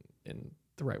in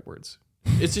the right words.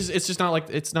 It's just not like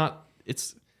it's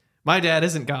my dad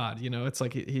isn't God, you know. It's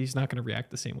like he's not going to react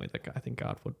the same way that I think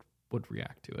God would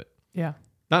react to it. Yeah,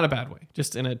 not in a bad way,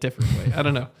 just in a different way. I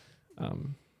don't know,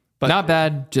 but not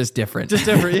bad, just different. Just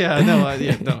different. Yeah, no,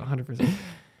 100%.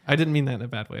 I didn't mean that in a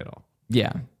bad way at all.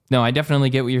 Yeah, no, I definitely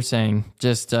get what you're saying.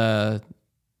 Just when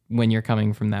you're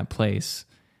coming from that place,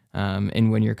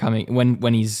 and when you're coming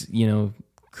when he's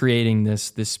creating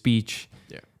this speech,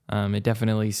 it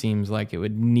definitely seems like it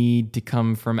would need to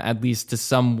come from at least a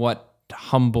somewhat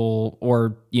humble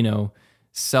or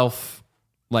self,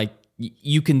 like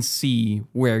you can see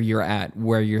where you're at,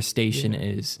 where your station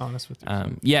is. Honest with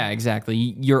yourself. Yeah, exactly.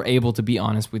 You're able to be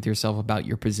honest with yourself about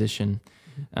your position,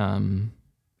 and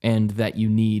that you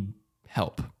need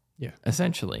help. Yeah,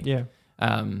 essentially. Yeah.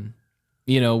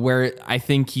 Where I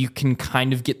think you can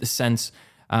kind of get the sense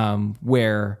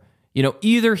where,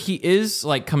 either he is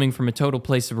like coming from a total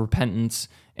place of repentance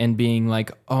and being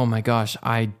like, oh my gosh,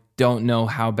 I don't know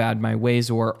how bad my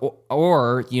ways are,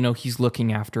 or he's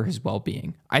looking after his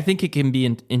well-being. I think it can be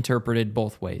interpreted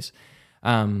both ways.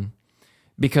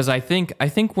 Because I think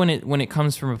when it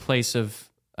comes from a place of,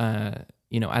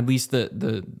 at least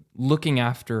the looking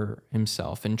after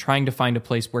himself and trying to find a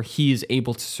place where he is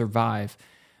able to survive,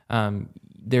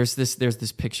 there's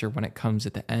this picture when it comes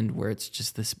at the end where it's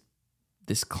just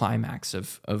this climax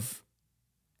of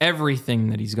everything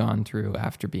that he's gone through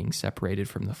after being separated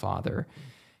from the Father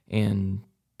and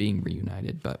being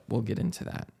reunited. But we'll get into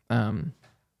that.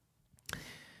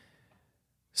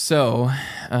 So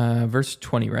verse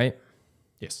 20, right?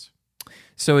 Yes.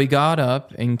 So he got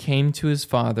up and came to his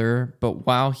father, but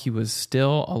while he was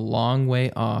still a long way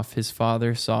off, his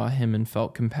father saw him and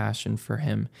felt compassion for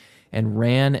him, and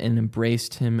ran and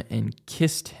embraced him and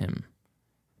kissed him.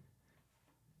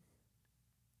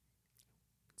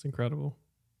 It's incredible.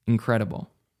 Incredible.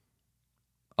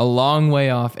 A long way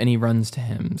off, and he runs to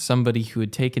him. Somebody who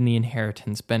had taken the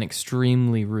inheritance, been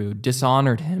extremely rude,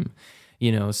 dishonored him.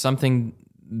 Something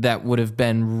that would have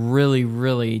been really,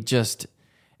 really just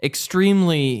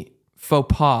extremely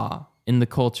faux pas in the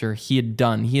culture. He had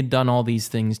done all these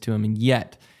things to him, and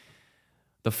yet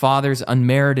the Father's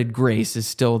unmerited grace is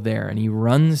still there, and he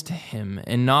runs to him,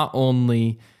 and not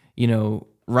only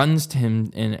runs to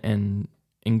him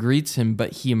and greets him,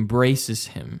 but he embraces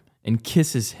him and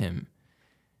kisses him.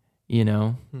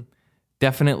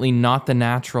 Definitely not the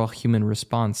natural human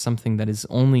response, something that is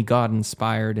only God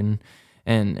inspired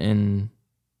and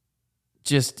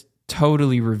just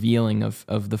totally revealing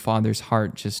of the Father's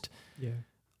heart, just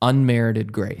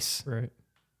unmerited grace. Right.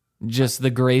 Just the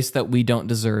grace that we don't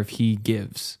deserve, he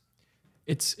gives.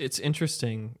 It's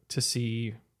interesting to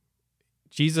see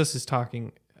Jesus is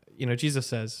talking, Jesus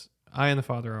says, I and the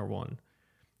Father are one.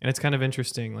 And it's kind of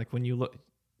interesting, like when you look,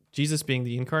 Jesus being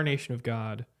the incarnation of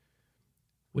God,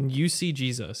 when you see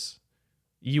Jesus,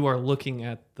 you are looking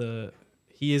at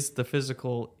he is the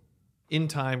physical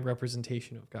in-time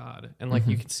representation of God. And like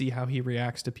you can see how he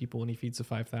reacts to people when he feeds the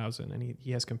 5,000 and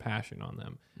he has compassion on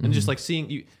them. And just like seeing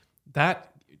you,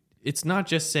 that it's not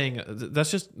just saying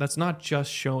that's not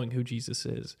just showing who Jesus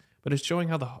is, but it's showing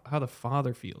how the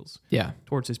Father feels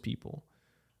towards his people.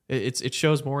 It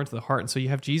shows more into the heart. And so you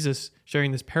have Jesus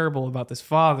sharing this parable about this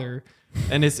Father,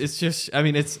 and it's just, I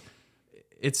mean, it's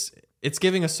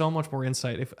giving us so much more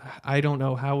insight. If I don't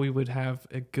know how we would have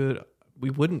we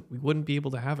wouldn't be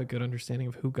able to have a good understanding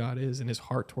of who God is and his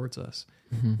heart towards us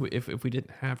if we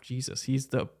didn't have Jesus. He's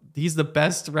the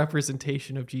best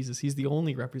representation of Jesus. He's the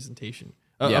only representation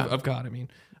of God. I mean,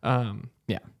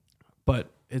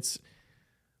 but it's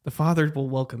the Father will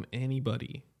welcome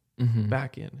anybody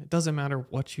back in. It doesn't matter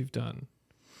what you've done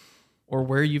or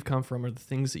where you've come from or the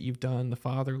things that you've done. The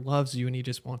Father loves you, and he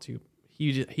just wants you.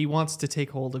 He wants to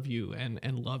take hold of you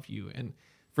and love you. And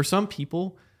for some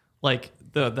people, like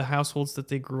the households that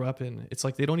they grew up in, it's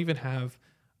like they don't even have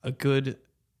a good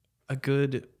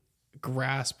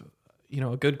grasp,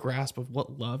 of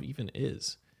what love even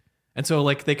is. And so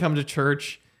like they come to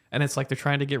church and it's like they're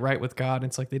trying to get right with God. And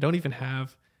it's like they don't even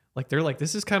have, like they're like,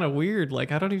 this is kind of weird.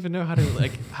 Like I don't even know how to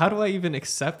like how do I even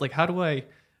accept, like how do I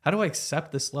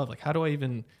accept this love? Like how do I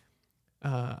even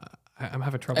I'm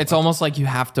having trouble. It's almost like you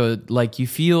have to, like, you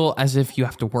feel as if you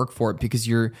have to work for it because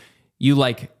you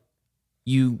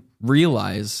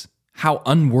realize how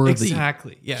unworthy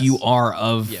you are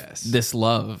of this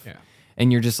love. Yeah.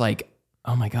 And you're just like,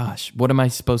 oh my gosh, what am I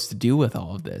supposed to do with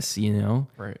all of this?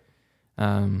 Right.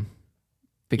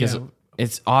 Because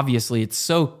it's obviously, it's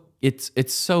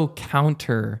so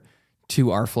counter to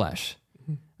our flesh.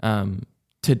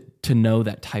 to know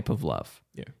that type of love.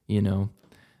 Yeah. You know?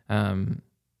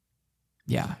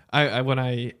 Yeah. I when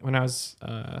I was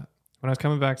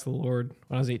coming back to the Lord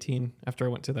when I was 18, after I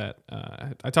went to that,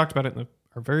 I talked about it in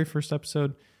our very first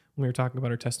episode when we were talking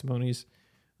about our testimonies.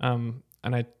 And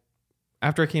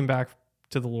after I came back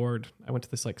to the Lord, I went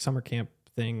to this like summer camp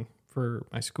thing for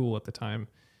my school at the time.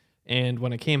 And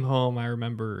when I came home, I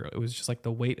remember it was just like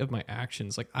the weight of my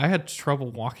actions. Like I had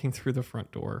trouble walking through the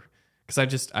front door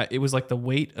because it was like the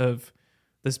weight of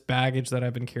this baggage that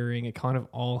I've been carrying. It kind of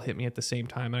all hit me at the same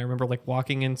time. And I remember like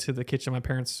walking into the kitchen. My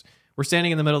parents were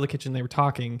standing in the middle of the kitchen. They were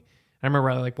talking. I remember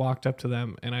I like walked up to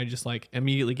them and I just like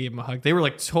immediately gave them a hug. They were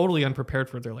like totally unprepared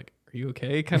for it. They're like, "Are you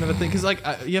okay?" kind of a thing. Because like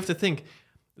you have to think,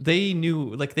 they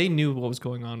knew what was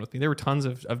going on with me. There were tons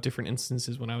of different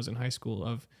instances when I was in high school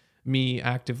of me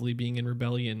actively being in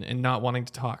rebellion and not wanting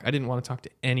to talk. I didn't want to talk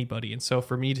to anybody. And so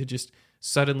for me to just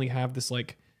suddenly have this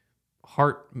like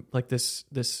heart, like this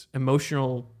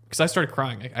emotional, because I started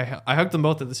crying. I hugged them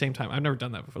both at the same time. I've never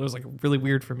done that before. It was like really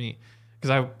weird for me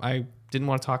because I didn't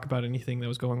want to talk about anything that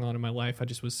was going on in my life. I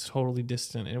just was totally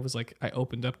distant. And it was like I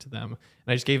opened up to them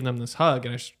and I just gave them this hug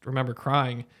and I just remember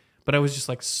crying. But I was just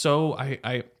like,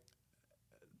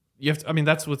 you have to, I mean,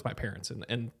 that's with my parents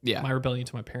and Yeah. my rebellion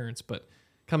to my parents. But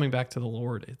coming back to the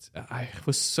Lord,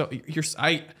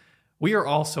 we are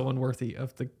all so unworthy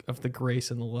of the grace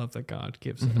and the love that God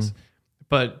gives us.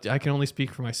 But I can only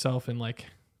speak for myself and like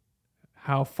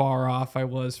how far off I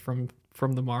was from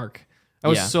the mark. I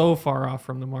was so far off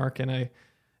from the mark, and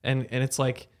it's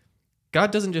like God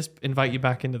doesn't just invite you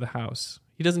back into the house.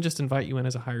 He doesn't just invite you in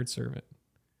as a hired servant.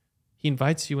 He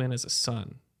invites you in as a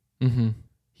son. Mm-hmm.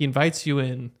 He invites you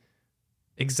in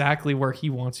exactly where he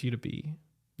wants you to be.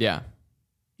 Yeah.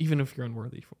 Even if you're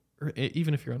unworthy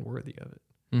of it.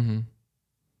 Mm-hmm.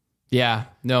 Yeah.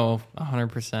 No,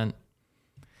 100%.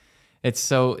 It's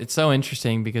so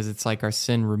interesting because it's like our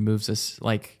sin removes us.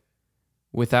 Like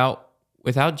without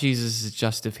Jesus'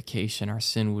 justification, our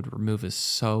sin would remove us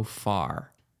so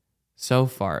far.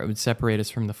 It would separate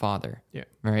us from the Father. Yeah.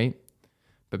 Right?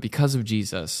 But because of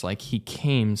Jesus, like he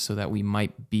came so that we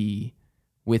might be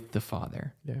with the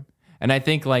Father. Yeah. And I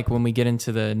think like when we get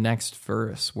into the next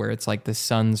verse where it's like the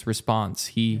son's response,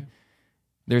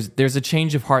 there's a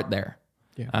change of heart there.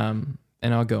 Yeah.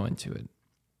 And I'll go into it.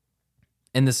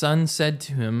 And the son said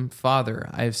to him, "Father,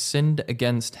 I have sinned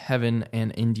against heaven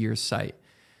and in your sight.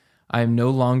 I am no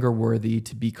longer worthy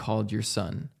to be called your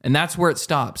son." And that's where it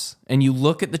stops. And you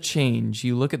look at the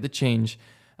change.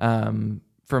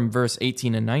 From verse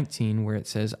 18 and 19, where it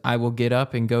says, "I will get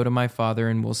up and go to my father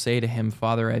and will say to him,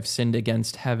 Father, I've sinned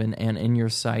against heaven and in your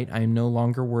sight. I am no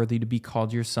longer worthy to be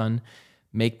called your son.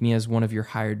 Make me as one of your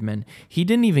hired men." He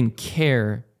didn't even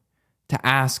care to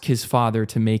ask his father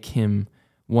to make him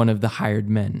one of the hired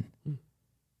men.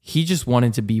 He just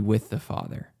wanted to be with the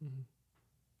Father.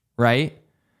 Right?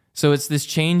 So it's this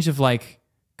change of like,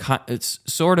 it's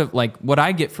sort of like what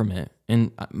I get from it,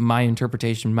 and my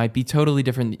interpretation might be totally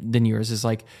different than yours, is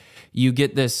like you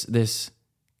get this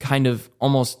kind of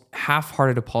almost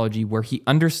half-hearted apology where he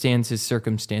understands his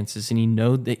circumstances and he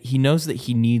knows that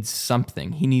he needs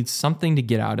something. He needs something to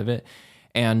get out of it,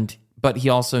 but he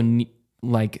also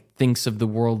thinks of the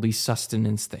worldly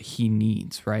sustenance that he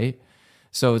needs, right?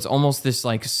 So it's almost this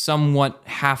like somewhat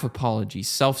half apology,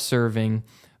 self-serving,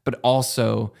 but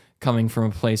also coming from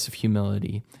a place of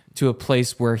humility to a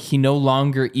place where he no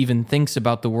longer even thinks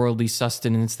about the worldly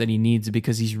sustenance that he needs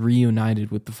because he's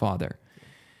reunited with the Father.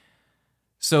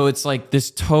 So it's like this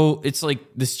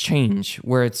change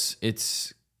where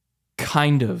it's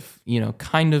kind of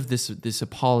this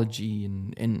apology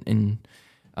and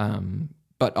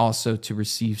but also to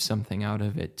receive something out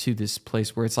of it, to this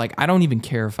place where it's like, I don't even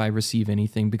care if I receive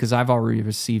anything because I've already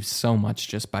received so much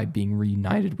just by being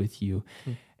reunited with you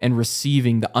and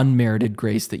receiving the unmerited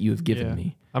grace that you have given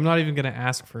me. I'm not even going to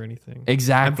ask for anything.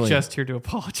 Exactly. I'm just here to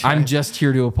apologize. I'm just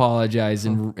here to apologize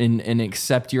and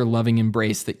accept your loving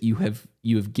embrace that you have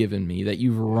given me, that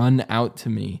you've run out to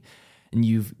me and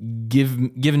you've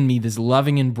given me this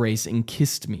loving embrace and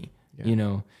kissed me,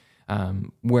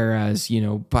 whereas,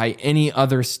 by any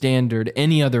other standard,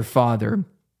 any other father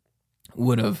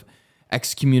would have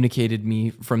excommunicated me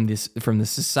from the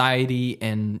society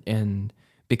and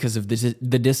because of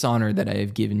the dishonor that I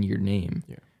have given your name,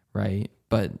 right?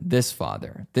 But this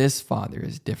father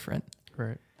is different,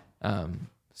 right?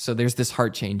 So there's this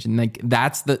heart change, and like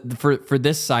that's for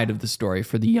this side of the story,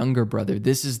 for the younger brother,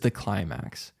 this is the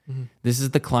climax. Mm-hmm. This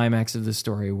is the climax of the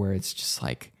story where it's just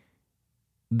like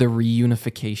the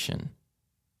reunification,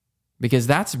 because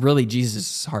that's really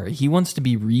Jesus' heart. He wants to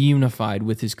be reunified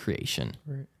with his creation,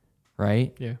 right?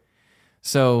 Right? Yeah.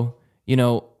 So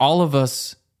all of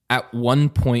us at one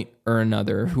point or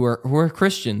another who are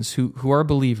Christians, who are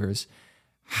believers,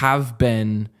 have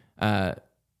been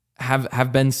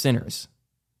sinners.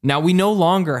 Now we no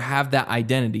longer have that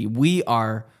identity. We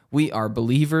are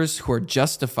believers who are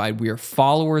justified. We are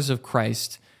followers of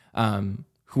Christ,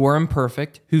 who are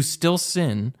imperfect, who still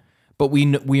sin, but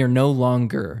we are no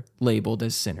longer labeled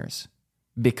as sinners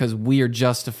because we are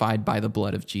justified by the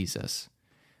blood of Jesus.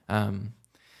 And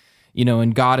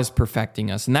God is perfecting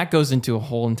us. And that goes into a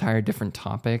whole entire different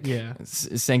topic,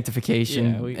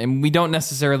 sanctification. And we don't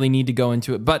necessarily need to go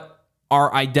into it, but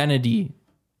our identity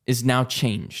is now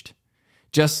changed.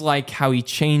 Just like how he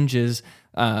changes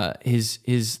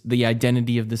the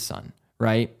identity of the Son,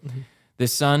 right? Mm-hmm. The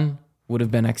Son would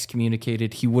have been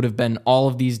excommunicated. He would have been all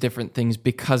of these different things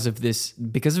because of his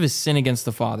sin against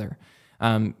the Father.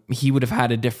 He would have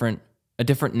had a different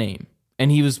name,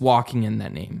 and he was walking in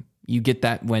that name. You get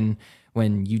that when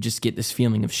you just get this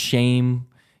feeling of shame,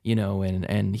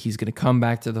 and he's going to come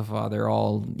back to the Father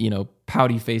all,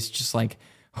 pouty faced, just like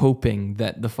hoping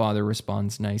that the Father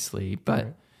responds nicely.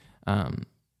 But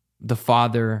the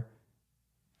Father,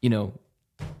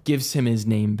 gives him his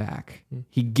name back.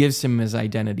 He gives him his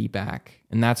identity back.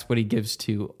 And that's what he gives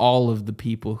to all of the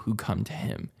people who come to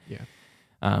him. Yeah.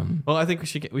 Well, I think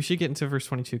we should get into verse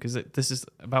 22 because this is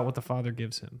about what the Father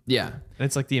gives him. Yeah. And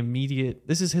it's like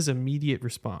this is his immediate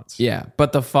response. Yeah.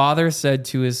 But the Father said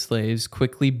to his slaves,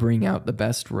 "Quickly bring out the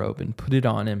best robe and put it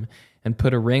on him, and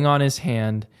put a ring on his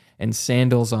hand and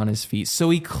sandals on his feet."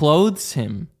 So he clothes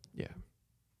him. Yeah.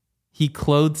 He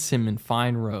clothes him in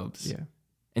fine robes. Yeah.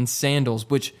 And sandals,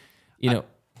 which,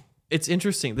 it's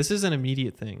interesting. This is an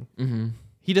immediate thing. Mm-hmm.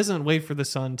 He doesn't wait for the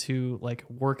Son to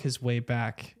work his way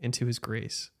back into his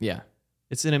grace. Yeah.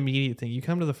 It's an immediate thing. You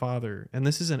come to the Father, and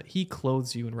he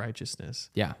clothes you in righteousness.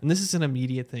 Yeah. And this is an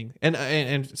immediate thing.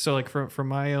 And so from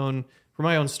my own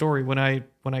story, when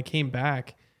I came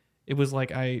back, it was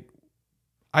like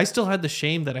I still had the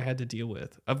shame that I had to deal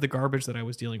with of the garbage that I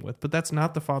was dealing with, but that's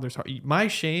not the Father's heart. My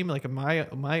shame,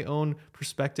 my own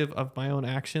perspective of my own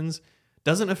actions,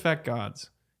 doesn't affect God's.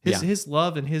 His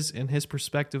love and his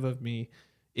perspective of me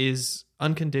is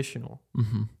unconditional,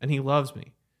 and he loves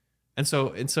me, and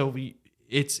so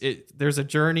there's a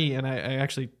journey, and I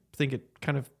actually think it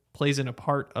kind of plays in a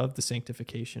part of the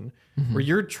sanctification where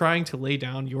you're trying to lay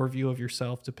down your view of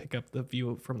yourself to pick up the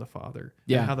view from the Father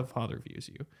and how the Father views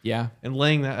you. Yeah. And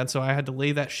laying that, and so I had to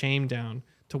lay that shame down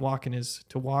to walk in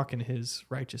his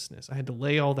righteousness. I had to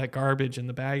lay all that garbage and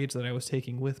the baggage that I was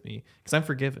taking with me because I'm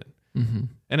forgiven. Mm-hmm.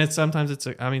 And sometimes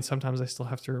I still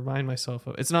have to remind myself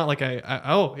of, it's not like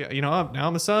now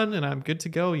I'm a son and I'm good to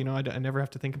go. I never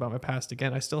have to think about my past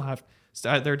again. I still have,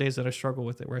 there are days that I struggle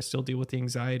with it where I still deal with the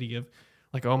anxiety of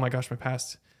oh my gosh, my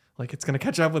past, it's going to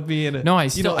catch up with me. And no, I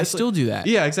still do that.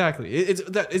 Yeah, exactly.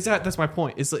 That's my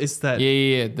point. It's that.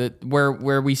 Yeah.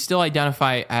 Where we still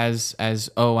identify as,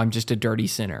 oh, I'm just a dirty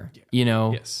sinner,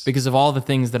 Yes. because of all the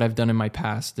things that I've done in my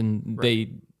past, and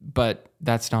but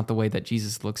that's not the way that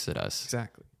Jesus looks at us.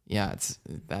 Exactly. Yeah.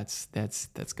 That's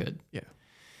good. Yeah.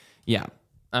 Yeah.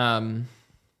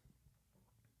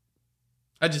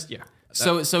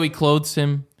 So he clothes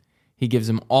him. He gives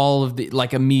him all of the,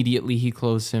 immediately he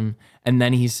clothes him, and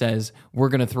then he says, "We're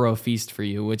going to throw a feast for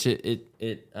you," which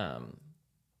it's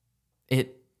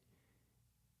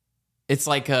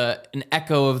like an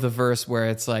echo of the verse where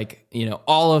it's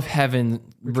all of heaven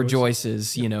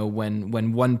rejoices,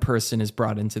 when one person is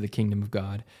brought into the kingdom of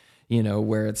God,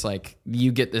 where it's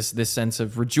you get this sense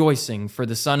of rejoicing for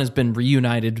the Son has been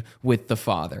reunited with the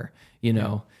Father,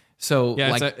 So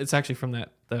it's actually from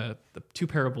the two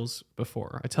parables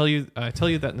before. I tell you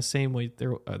that in the same way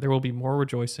there will be more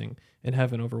rejoicing in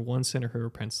heaven over one sinner who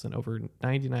repents than over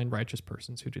 99 righteous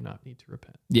persons who do not need to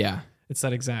repent. Yeah, it's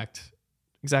that exact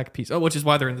piece. Oh, which is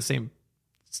why they're in the same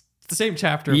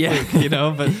chapter. Yeah,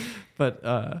 of Luke, but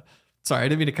sorry, I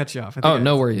didn't mean to cut you off.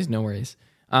 No worries.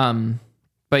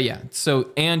 But yeah,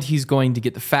 and he's going to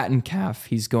get the fattened calf.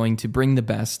 He's going to bring the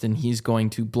best, and he's going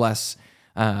to bless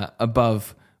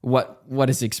above what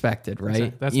is expected,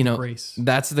 right? Exactly. That's the grace.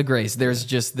 That's the grace. There's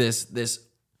just this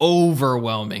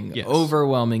overwhelming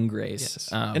grace. Yes.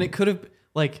 And it could have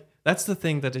that's the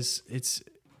thing that it's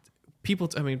people.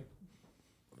 We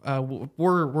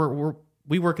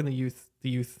work in the youth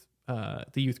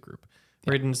group.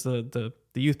 Braden's the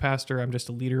youth pastor. I'm just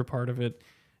a leader part of it,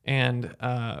 and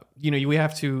we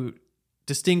have to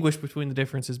distinguish between the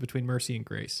differences between mercy and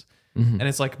grace. Mm-hmm. And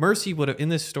it's mercy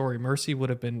would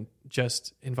have been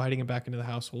just inviting him back into the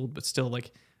household, but still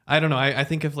I don't know. I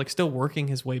think of still working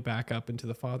his way back up into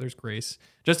the Father's grace,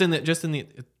 just in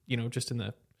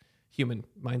the human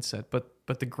mindset.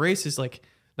 But the grace is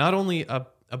not not only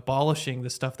abolishing the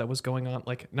stuff that was going on,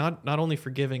 like not only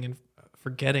forgiving and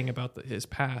forgetting about his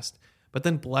past, but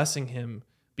then blessing him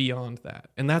beyond that.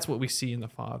 And that's what we see in the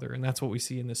Father, and that's what we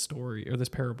see in this story or this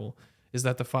parable, is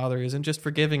that the Father isn't just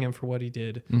forgiving him for what he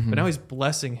did, but now he's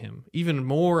blessing him even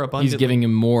more abundantly. He's giving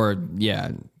him more,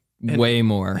 way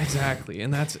more. Exactly.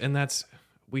 And that's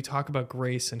we talk about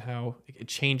grace and how it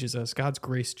changes us. God's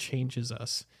grace changes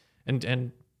us,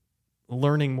 and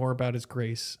learning more about his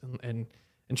grace and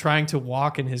trying to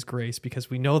walk in his grace, because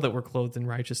we know that we're clothed in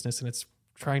righteousness, and it's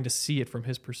trying to see it from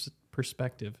his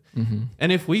perspective.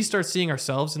 And if we start seeing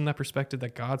ourselves in that perspective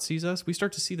that God sees us, we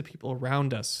start to see the people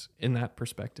around us in that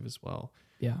perspective as well.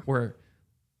 Yeah. Where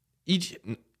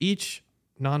each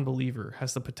non-believer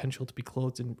has the potential to be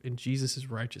clothed in Jesus'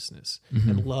 righteousness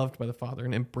and loved by the Father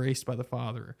and embraced by the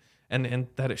Father, and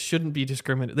that it shouldn't be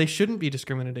discriminated. They shouldn't be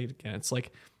discriminated against.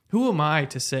 Like, who am I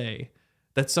to say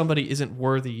that somebody isn't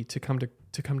worthy to come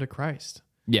to Christ?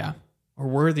 Yeah. Or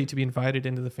worthy to be invited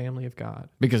into the family of God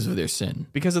because of their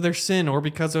sin, or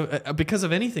because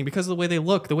of anything, because of the way they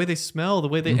look, the way they smell, the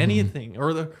way they anything,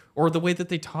 or the way that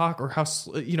they talk, or how,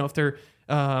 if they're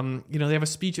they have a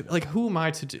speech. Like, who am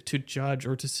I to judge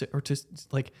or to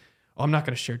like, oh, I'm not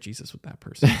going to share Jesus with that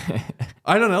person.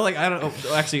 I don't know. Like, I don't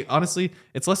know. Actually, honestly,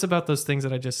 it's less about those things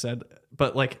that I just said,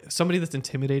 but like somebody that's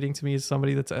intimidating to me is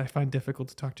somebody that I find difficult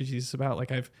to talk to Jesus about.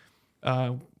 Like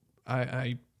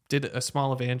I did a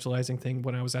small evangelizing thing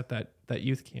when I was at that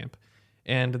youth camp,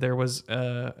 and there was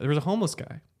a homeless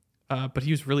guy, but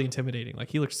he was really intimidating. Like,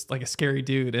 he looks like a scary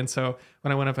dude. And so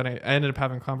when I went up and I ended up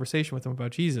having a conversation with him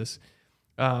about Jesus,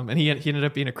 and he ended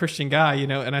up being a Christian guy,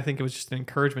 and I think it was just an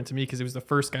encouragement to me, because it was the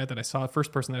first guy that I saw, the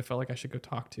first person that I felt like I should go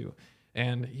talk to.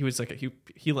 And he was like,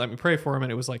 he let me pray for him,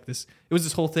 and it was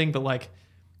this whole thing, but like,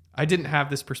 I didn't have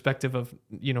this perspective of,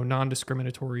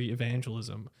 non-discriminatory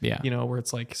evangelism, where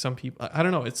it's like some people, I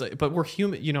don't know. It's like, but we're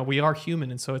human, we are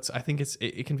human. And so I think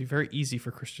it can be very easy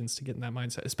for Christians to get in that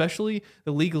mindset, especially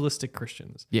the legalistic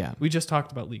Christians. Yeah. We just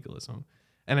talked about legalism.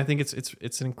 And I think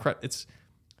it's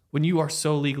when you are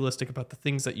so legalistic about the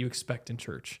things that you expect in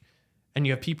church, and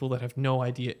you have people that have no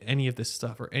idea any of this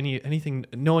stuff, or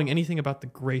knowing anything about the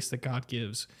grace that God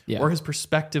gives, or his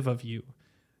perspective of you.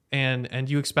 And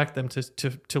you expect them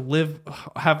to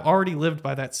have already lived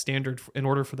by that standard in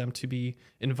order for them to be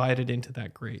invited into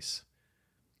that grace.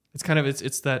 It's kind of,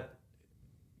 it's that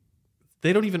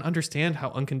they don't even understand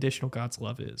how unconditional God's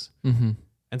love is. And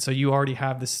so you already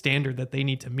have this standard that they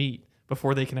need to meet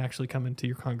before they can actually come into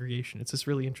your congregation. It's this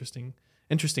really interesting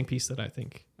piece that I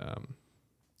think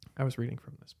I was reading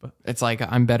from this. But it's like,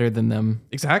 I'm better than them.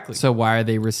 Exactly. So why are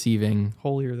they receiving?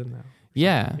 Holier than thou.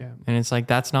 Yeah. And it's like,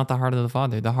 that's not the heart of the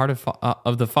Father. The heart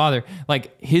of the Father,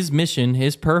 like, his mission,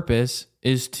 his purpose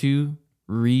is to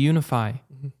reunify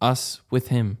us with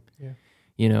him.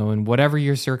 And whatever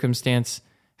your circumstance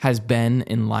has been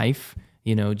in life,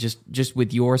 just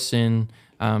with your sin,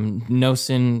 no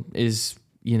sin is,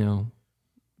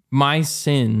 my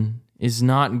sin is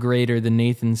not greater than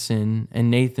Nathan's sin,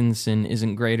 and Nathan's sin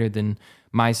isn't greater than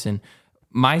my sin.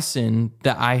 My sin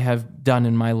that I have done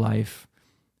in my life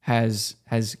has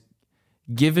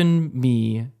given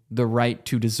me the right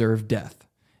to deserve death.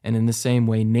 And in the same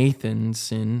way, Nathan's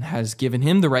sin has given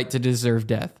him the right to deserve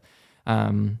death.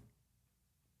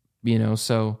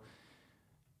 So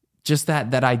just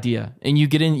that idea. And you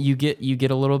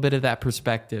get a little bit of that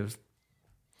perspective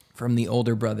from the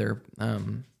older brother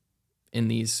in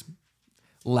these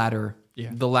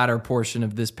the latter portion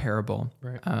of this parable,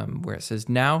 right. Where it says,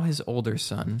 now his older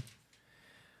son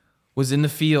was in the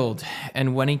field,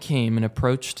 and when he came and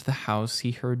approached the house,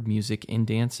 he heard music and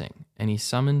dancing. And he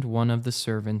summoned one of the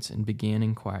servants and began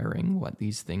inquiring what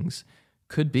these things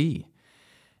could be.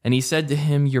 And he said to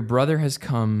him, your brother has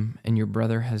come, and your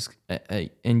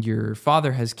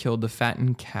father has killed the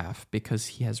fattened calf, because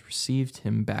he has received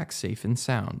him back safe and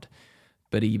sound.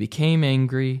 But he became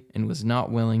angry and was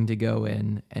not willing to go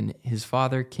in, and his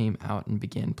father came out and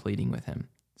began pleading with him.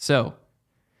 So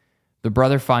the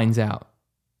brother finds out.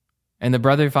 And the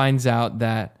brother finds out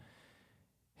that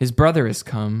his brother has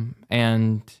come,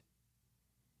 and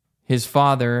his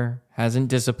father hasn't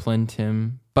disciplined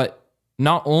him. But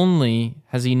not only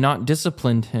has he not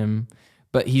disciplined him,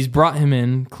 but he's brought him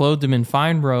in, clothed him in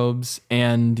fine robes,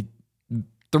 and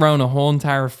thrown a whole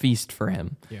entire feast for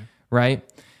him. Yeah. Right?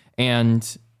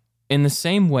 And in the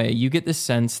same way, you get the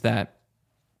sense that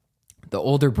the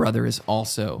older brother is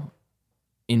also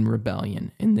in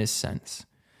rebellion in this sense.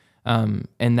 And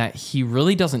that he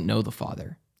really doesn't know the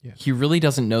Father. Yeah. He really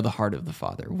doesn't know the heart of the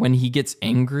Father. When he gets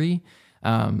angry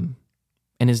and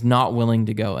is not willing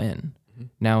to go in. Mm-hmm.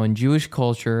 Now, in Jewish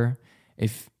culture,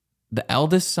 if the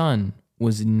eldest son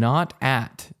was not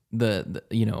at the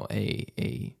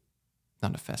a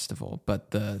not a festival,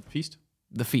 but the Feast.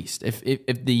 The feast.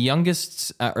 If the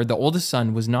youngest or the oldest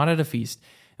son was not at a feast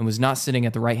and was not sitting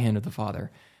at the right hand of the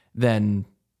father, then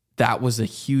that was a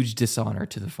huge dishonor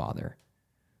to the father.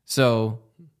 So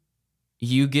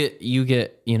you get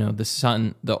the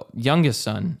son, the youngest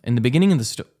son, in the beginning of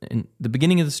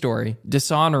the story,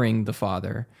 dishonoring the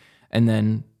father, and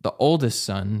then the oldest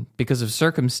son, because of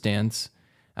circumstance,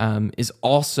 is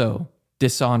also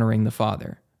dishonoring the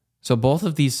father. So both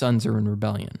of these sons are in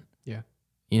rebellion. Yeah.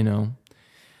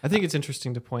 I think it's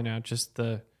interesting to point out just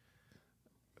the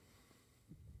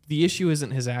issue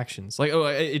isn't his actions. Like,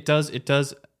 it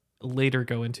does later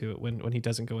go into it when he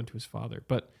doesn't go into his father.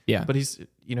 But yeah. But he's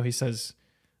he says,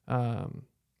 where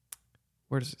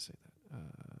does it say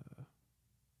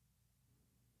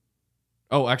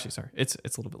that? Actually, sorry, it's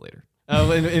a little bit later.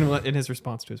 In his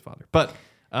response to his father. But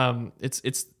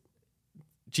it's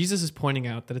Jesus is pointing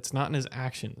out that it's not in his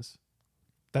actions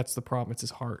that's the problem. It's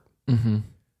his heart. Mm-hmm.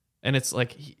 And it's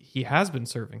like he has been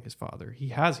serving his father. He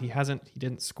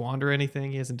didn't squander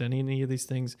anything. He hasn't done any of these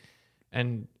things.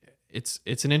 And it's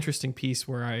an interesting piece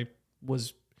where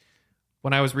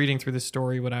when I was reading through this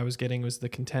story, what I was getting was the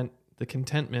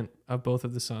contentment of both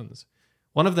of the sons.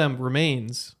 One of them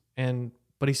remains,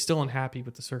 but he's still unhappy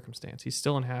with the circumstance. He's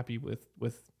still unhappy with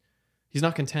he's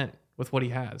not content with what he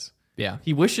has. Yeah.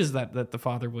 He wishes that the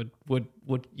father would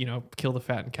kill the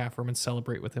fattened calf for him and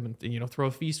celebrate with him and throw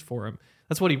a feast for him.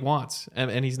 That's what he wants,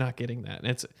 and he's not getting that.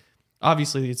 And it's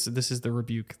obviously this is the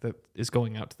rebuke that is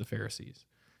going out to the Pharisees.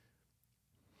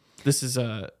 This is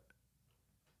they're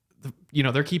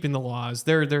keeping the laws.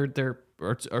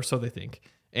 Or so they think.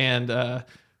 And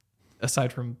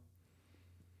aside from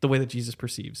the way that Jesus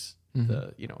perceives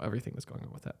the everything that's going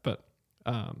on with that, but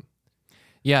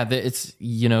it's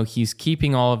he's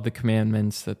keeping all of the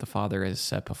commandments that the Father has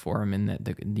set before him, and that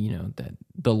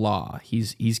the law.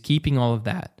 He's keeping all of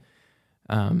that.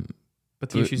 But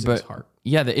the issue is his heart.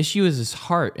 Yeah, the issue is his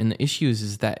heart, and the issue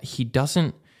is that he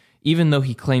doesn't. Even though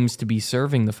he claims to be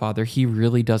serving the Father, he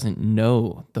really doesn't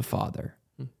know the Father.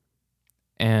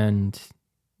 And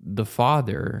the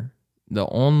Father, the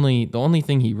only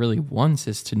thing he really wants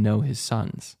is to know his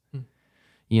sons.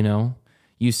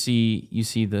 You see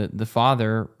the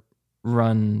father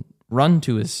run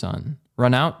to his son,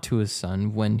 run out to his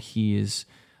son when he is,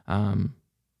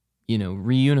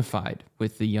 reunified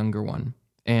with the younger one.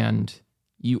 And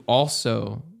you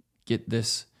also get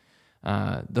this,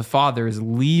 the father is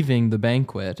leaving the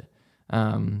banquet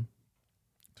to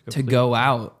go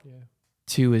out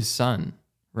to his son,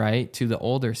 right? To the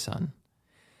older son,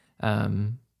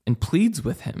 and pleads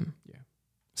with him.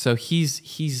 So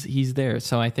he's there.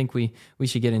 So I think we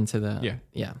should get into the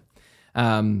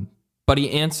But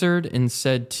he answered and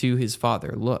said to his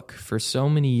father, "Look, for so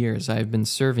many years I have been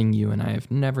serving you, and I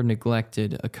have never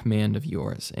neglected a command of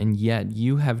yours, and yet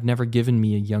you have never given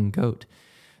me a young goat,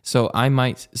 so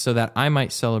that I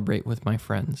might celebrate with my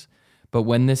friends. But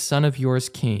when this son of yours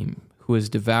came, who has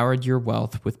devoured your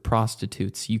wealth with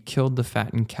prostitutes, you killed the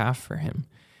fattened calf for him."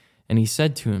 And he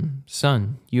said to him,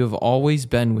 "Son, you have always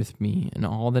been with me, and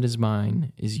all that is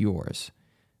mine is yours.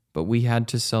 But we had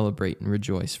to celebrate and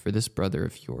rejoice, for this brother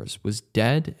of yours was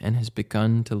dead and has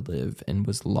begun to live, and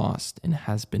was lost and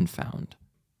has been found."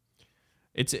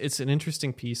 It's an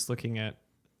interesting piece looking at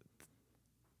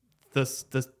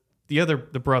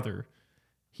the brother.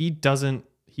 He doesn't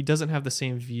have the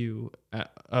same view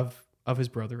of his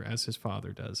brother as his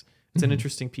father does. It's an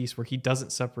interesting piece where he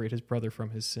doesn't separate his brother from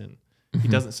his sin. He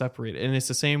doesn't separate it. And it's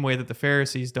the same way that the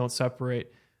Pharisees don't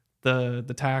separate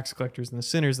the tax collectors and the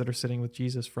sinners that are sitting with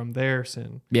Jesus from their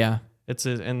sin. Yeah.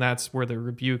 And that's where the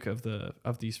rebuke of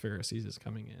these Pharisees is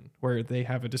coming in, where they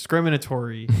have a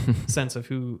discriminatory sense of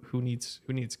who needs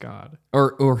God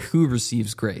or who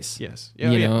receives grace. Yes.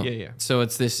 Yeah. So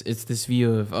it's this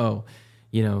view of,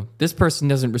 this person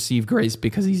doesn't receive grace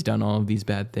because he's done all of these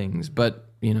bad things, but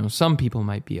some people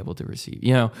might be able to receive,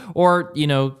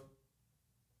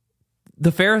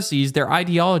 the Pharisees, their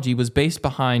ideology was based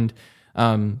behind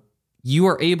you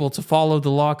are able to follow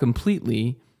the law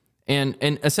completely and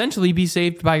essentially be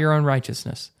saved by your own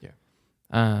righteousness. Yeah.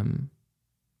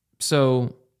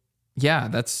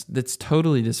 That's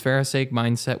totally this Pharisaic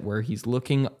mindset where he's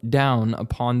looking down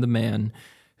upon the man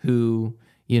who,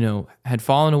 had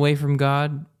fallen away from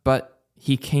God, but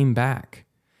he came back.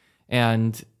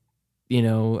 And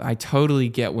I totally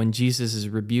get when Jesus is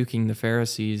rebuking the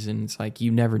Pharisees, and it's like, you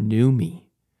never knew me.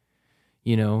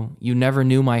 You never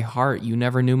knew my heart. You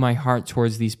never knew my heart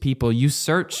towards these people. You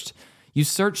searched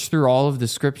through all of the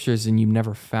scriptures, and you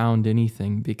never found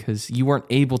anything because you weren't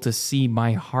able to see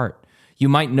my heart. you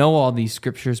might know all these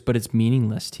scriptures, but it's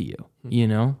meaningless to you, you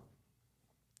know?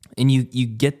 And you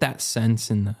get that sense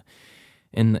in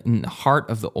the heart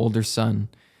of the older son,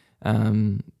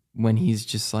 when he's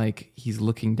just like, he's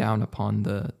looking down upon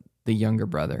the younger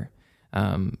brother.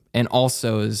 And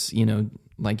also is, you know,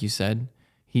 like you said,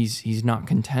 he's not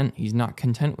content. He's not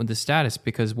content with the status,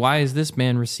 because why is this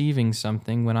man receiving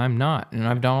something when I'm not? And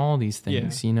I've done all these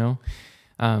things, you know?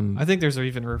 I think there's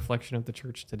even a reflection of the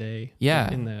church today.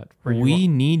 Yeah. In that. We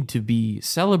need to be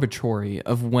celebratory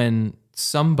of when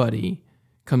somebody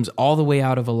comes all the way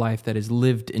out of a life that is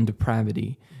lived in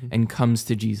depravity and comes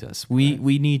to Jesus.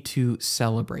 We need to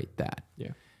celebrate that.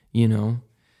 Yeah. You know?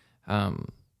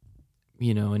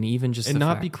 You know, and even just and the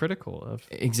not fact, be critical of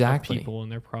exactly people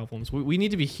and their problems. We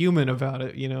need to be human about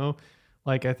it, you know?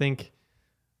 Like, I think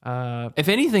if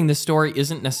anything, the story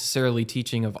isn't necessarily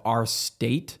teaching of our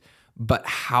state, but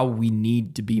how we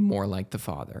need to be more like the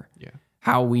Father. Yeah.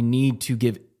 How we need to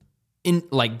give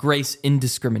grace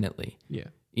indiscriminately. Yeah.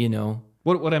 You know?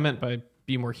 What I meant by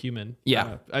be more human.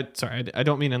 Yeah. I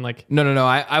don't mean in like. No.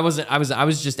 I was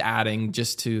just adding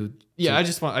just to. Yeah. I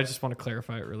just want to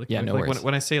clarify it really quick. Yeah. No like worries.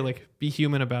 when I say like be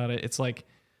human about it, it's like,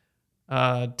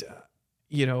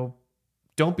 you know,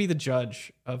 don't be the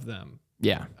judge of them.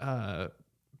 Yeah.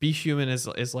 Be human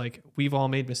is like, we've all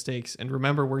made mistakes, and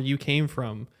remember where you came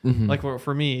from. Mm-hmm. Like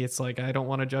for me, it's like, I don't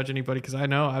want to judge anybody because I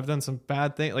know I've done some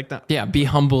bad things like that. Yeah. Be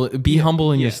humble. Be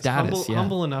humble in your status.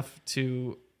 Humble enough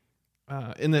to.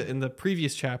 In the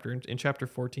previous chapter, in chapter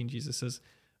 14, Jesus says,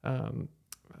 let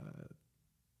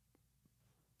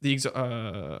me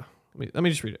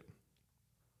just read it.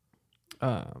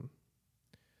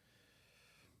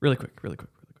 Really quick.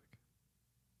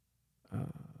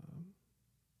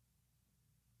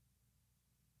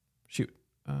 Shoot.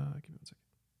 Give me 1 second.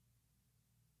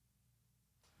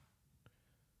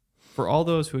 For all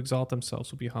those who exalt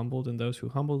themselves will be humbled, and those who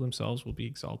humble themselves will be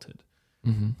exalted.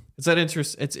 Mm-hmm. It's that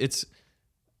interest. It's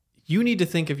you need to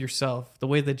think of yourself the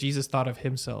way that Jesus thought of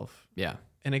himself. Yeah.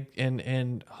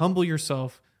 And humble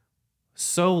yourself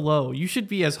so low. You should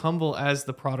be as humble as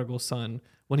the prodigal son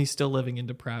when he's still living in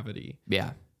depravity.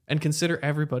 Yeah. And consider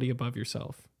everybody above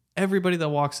yourself. Everybody that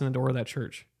walks in the door of that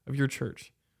church, of your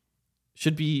church,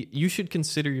 you should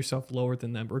consider yourself lower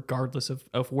than them, regardless of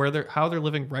how they're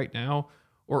living right now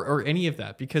or any of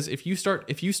that. Because if you start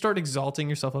exalting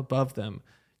yourself above them,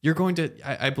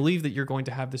 I believe that you're going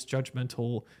to have this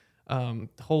judgmental,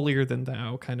 holier than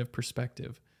thou kind of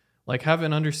perspective. Like, have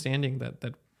an understanding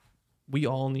that we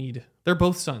all need. They're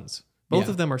both sons. Both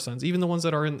of them are sons. Even the ones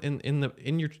that are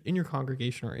in your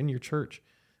congregation or in your church.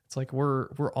 It's like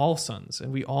we're all sons,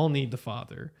 and we all need the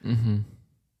Father. Mm-hmm.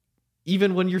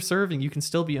 Even when you're serving, you can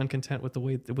still be uncontent with the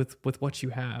way with what you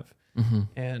have. Mm-hmm.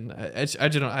 And I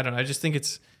don't know. I just think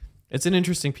it's an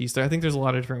interesting piece there. I think there's a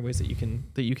lot of different ways that you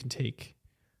can take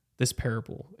this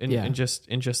parable and just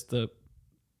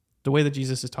the way that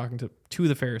Jesus is talking to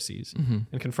the Pharisees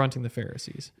and confronting the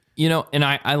Pharisees. You know, and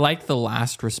I like the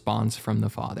last response from the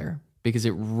Father, because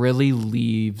it really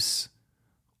leaves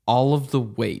all of the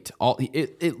weight.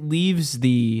 It leaves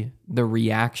the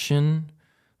reaction,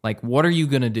 like, what are you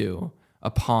going to do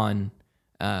upon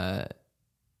the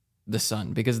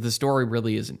Son? Because the story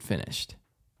really isn't finished.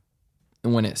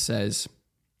 And when it says,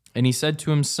 and he said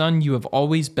to him, Son, you have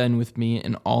always been with me,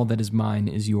 and all that is mine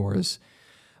is yours.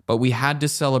 But we had to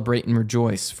celebrate and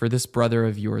rejoice, for this brother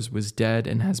of yours was dead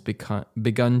and has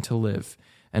begun to live,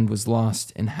 and was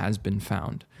lost and has been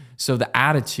found. So the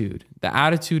attitude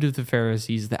of the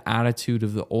Pharisees, the attitude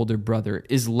of the older brother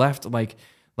is left like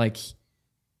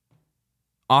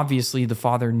obviously the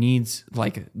father needs,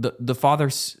 like the father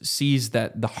sees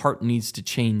that the heart needs to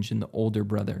change in the older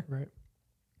brother. Right.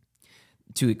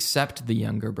 To accept the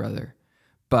younger brother.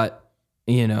 But,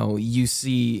 you know, you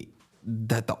see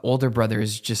that the older brother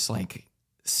is just like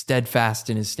steadfast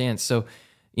in his stance. So,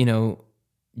 you know,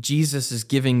 Jesus is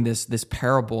giving this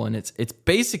parable, and it's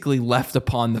basically left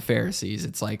upon the Pharisees.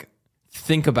 It's like,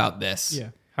 think about this. Yeah.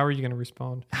 How are you going to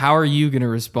respond? How are you going to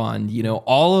respond? You know,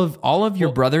 all of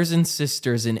your brothers and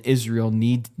sisters in Israel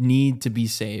need to be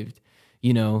saved.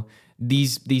 You know,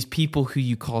 these people who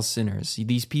you call sinners,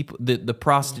 these people, the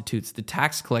prostitutes, the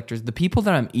tax collectors, the people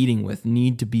that I'm eating with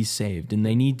need to be saved, and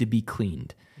they need to be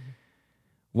cleaned.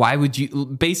 Why would you,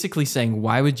 basically saying,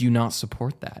 why would you not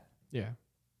support that? Yeah.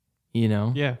 You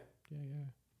know? Yeah.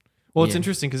 Well, it's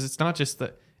interesting because it's not just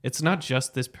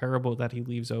this parable that he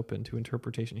leaves open to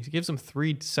interpretation. He gives them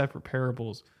 3 separate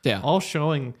parables, all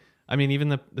showing, I mean, even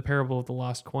the parable of the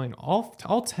lost coin, all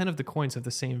 10 of the coins have the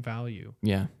same value.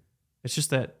 Yeah. It's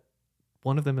just that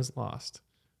one of them is lost.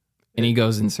 And he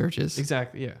goes and searches.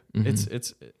 Exactly, yeah. Mm-hmm.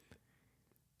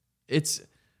 It's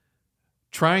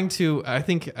I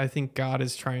think God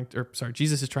is trying to, or sorry,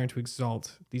 Jesus is trying to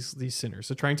exalt these sinners.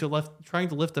 So trying to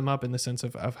lift them up in the sense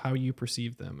of how you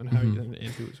perceive them and how and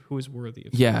who is worthy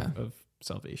of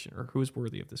salvation, or who is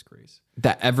worthy of this grace.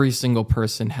 That every single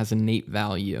person has innate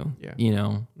value,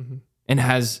 and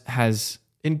has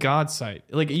in God's sight.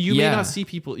 Like you may not see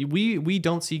people, we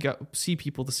don't see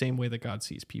people the same way that God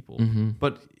sees people.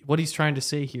 But what he's trying to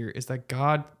say here is that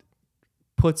God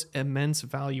puts immense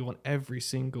value on every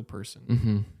single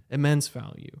person. Immense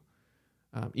value.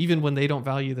 Even when they don't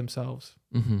value themselves.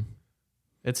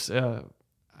 It's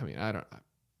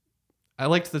I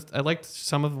liked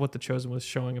some of what The Chosen was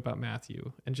showing about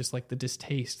Matthew, and just like the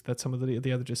distaste that some of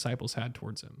the other disciples had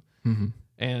towards him.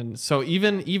 And so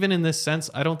even in this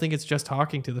sense, I don't think it's just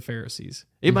talking to the Pharisees.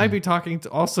 It might be talking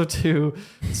also to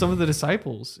some of the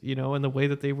disciples, and the way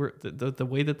that they were the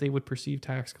way that they would perceive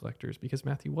tax collectors, because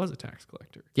Matthew was a tax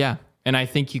collector. Yeah. And I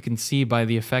think you can see by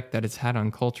the effect that it's had on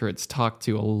culture, it's talked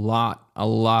to a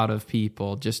lot of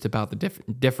people just about the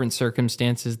different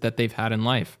circumstances that they've had in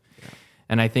life.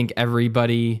 And I think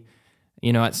everybody,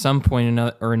 at some point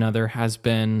or another has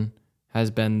been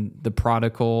the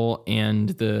prodigal and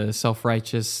the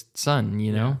self-righteous son,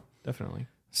 Yeah, definitely.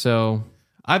 So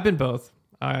I've been both.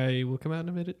 I will come out and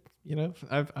admit it.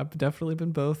 I've definitely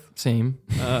been both. Same.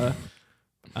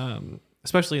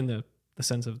 Especially in the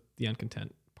sense of the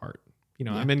uncontent part.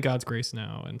 I'm in God's grace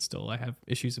now, and still I have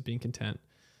issues of being content.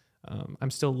 I'm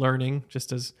still learning,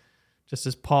 just as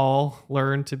Paul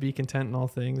learned to be content in all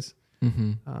things.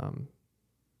 I'm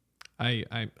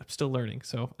still learning,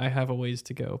 so I have a ways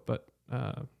to go, but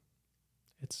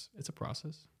it's a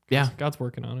process. God's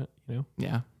working on it,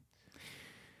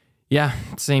 Yeah,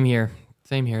 same here.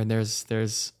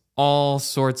 There's all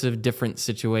sorts of different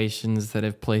situations that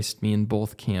have placed me in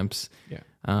both camps.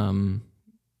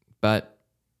 But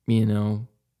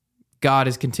God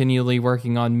is continually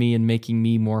working on me and making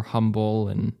me more humble,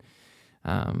 and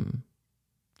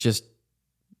just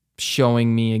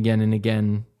showing me again and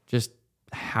again just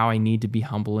how I need to be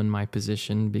humble in my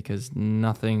position, because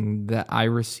nothing that I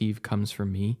receive comes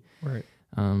from me. Right.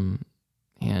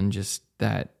 And just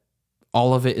that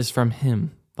all of it is from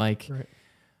him. Like,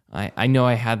 right. I know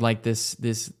I had like this,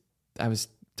 I was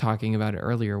talking about it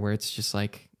earlier, where it's just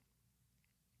like,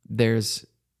 there's,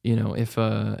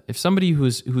 if somebody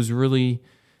who's really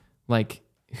like,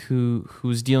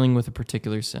 who's dealing with a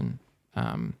particular sin,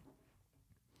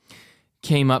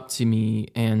 came up to me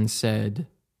and said,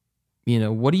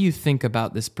 what do you think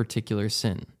about this particular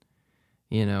sin?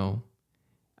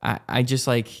 I just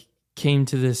like came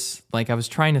to this, like I was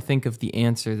trying to think of the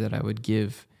answer that I would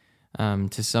give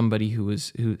to somebody who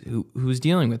was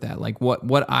dealing with that, like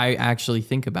what I actually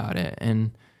think about it.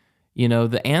 And,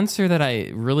 the answer that I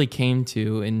really came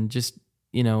to, and just,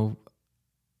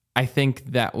 I think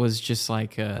that was just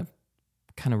like a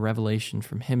kind of revelation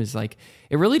from him, is like,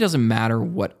 it really doesn't matter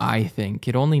what I think.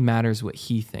 It only matters what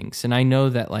he thinks. And I know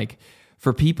that like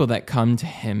for people that come to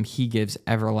him, he gives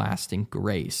everlasting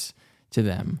grace to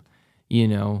them,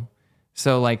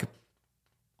 So like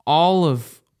all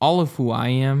of who I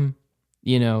am,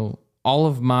 all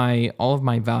of my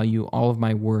value, all of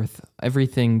my worth,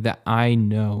 everything that I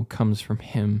know comes from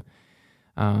him.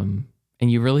 And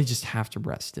you really just have to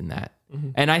rest in that.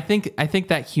 And I think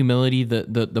that humility,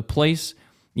 the place,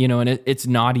 and it's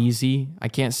not easy. I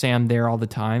can't say I'm there all the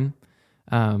time.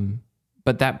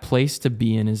 But that place to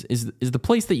be in is the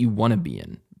place that you want to be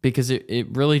in, because it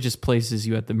really just places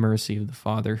you at the mercy of the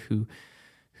Father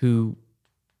who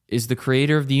is the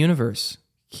creator of the universe.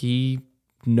 He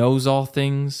knows all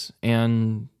things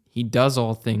and he does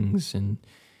all things, and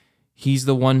he's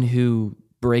the one who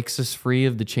breaks us free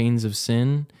of the chains of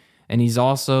sin. And he's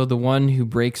also the one who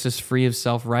breaks us free of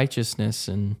self-righteousness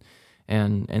and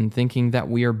thinking that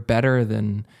we are better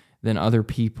than other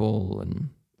people and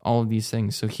all of these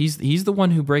things. So he's the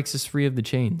one who breaks us free of the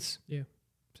chains. Yeah.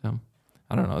 So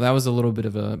I don't know. That was a little bit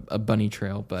of a bunny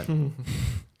trail, but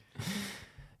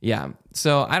yeah.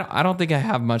 So I don't think I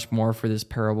have much more for this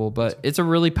parable, but it's a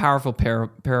really powerful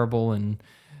parable, and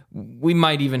we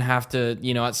might even have to,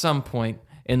 at some point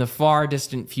in the far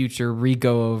distant future,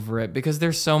 re-go over it, because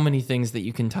there's so many things that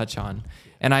you can touch on.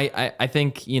 And I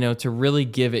think, to really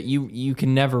give it, you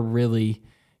can never really,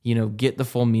 get the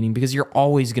full meaning, because you're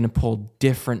always going to pull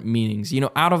different meanings,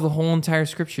 out of the whole entire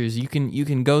scriptures. You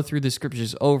can go through the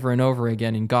scriptures over and over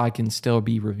again, and God can still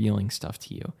be revealing stuff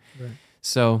to you. Right.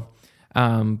 So,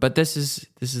 but this is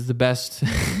the best,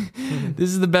 this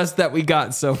is the best that we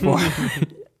got so far.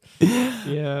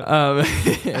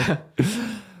 Yeah.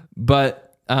 But,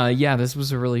 yeah, this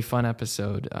was a really fun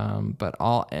episode. But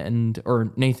I'll end,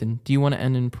 or Nathan, do you want to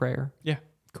end in prayer? Yeah.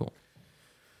 Cool.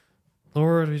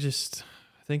 Lord, we just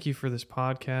thank you for this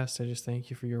podcast. I just thank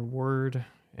you for your word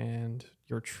and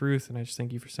your truth. And I just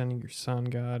thank you for sending your son,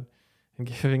 God, and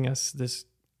giving us this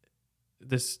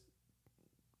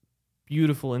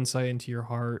beautiful insight into your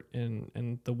heart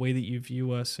and the way that you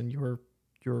view us and your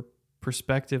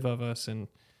perspective of us. And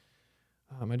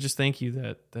I just thank you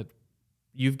that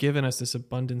you've given us this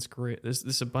abundant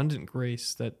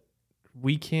grace that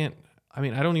we can't, I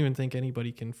don't even think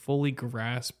anybody can fully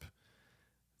grasp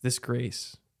this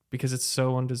grace because it's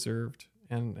so undeserved.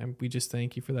 And we just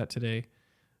thank you for that today.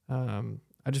 I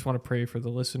just want to pray for the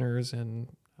listeners and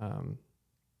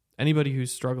anybody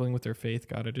who's struggling with their faith,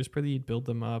 God. I just pray that you'd build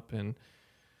them up in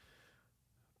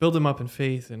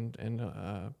faith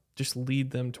and just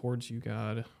lead them towards you,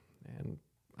 God. And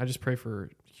I just pray for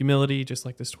humility, just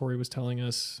like the story was telling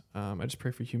us. I just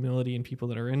pray for humility in people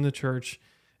that are in the church,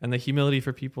 and the humility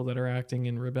for people that are acting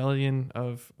in rebellion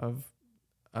of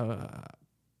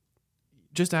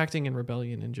just acting in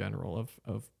rebellion in general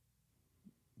of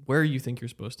where you think you're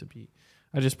supposed to be.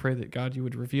 I just pray that, God, you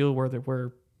would reveal where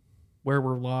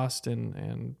we're lost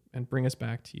and bring us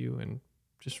back to you and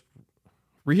just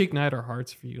reignite our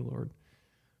hearts for you, Lord.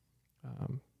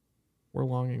 We're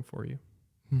longing for you.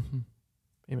 Mm-hmm.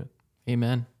 Amen.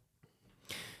 Amen.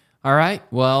 All right.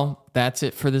 Well, that's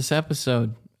it for this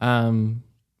episode.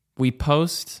 We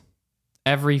post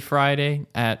every Friday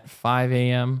at 5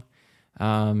 a.m.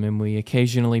 And we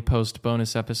occasionally post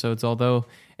bonus episodes, although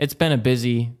it's been a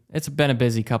busy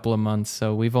couple of months,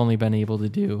 so we've only been able to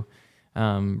do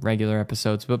regular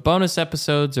episodes. But bonus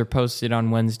episodes are posted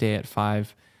on Wednesday at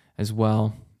 5 as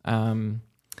well.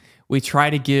 We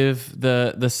try to give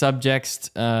the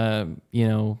subjects,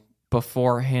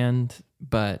 beforehand,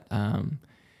 but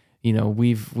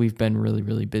we've been really,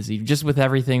 really busy just with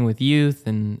everything with youth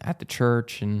and at the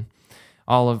church and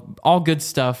all good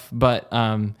stuff. But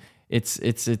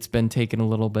it's been taking a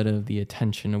little bit of the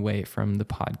attention away from the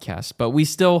podcast, but we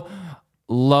still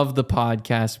love the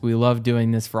podcast. We love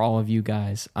doing this for all of you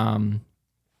guys.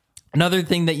 Another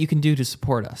thing that you can do to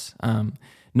support us.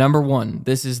 Number one,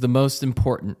 this is the most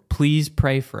important. Please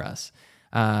pray for us.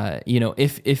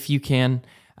 If you can,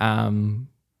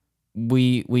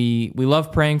 we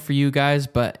love praying for you guys,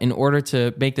 but in order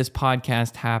to make this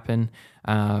podcast happen,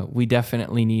 we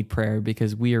definitely need prayer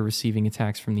because we are receiving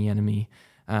attacks from the enemy,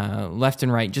 left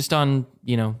and right, just on,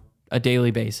 a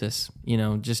daily basis,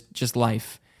 just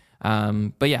life.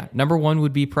 But yeah, number one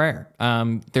would be prayer.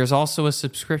 There's also a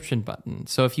subscription button.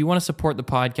 So if you want to support the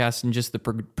podcast and just the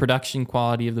production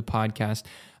quality of the podcast,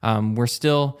 we're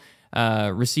still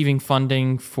receiving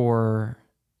funding for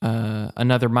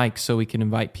another mic so we can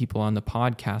invite people on the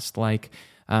podcast, like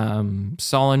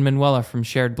Saul and Manuela from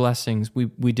Shared Blessings.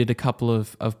 We did a couple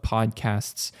of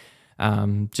podcasts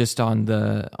just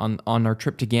on our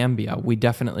trip to Gambia. We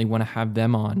definitely want to have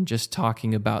them on, just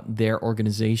talking about their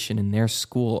organization and their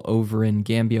school over in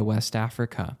Gambia, West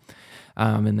Africa.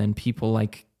 And then people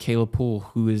like Kayla Poole,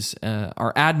 who is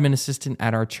our admin assistant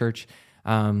at our church,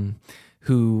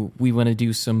 who we want to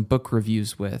do some book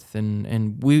reviews with.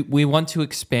 And we want to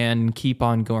expand and keep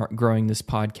on growing this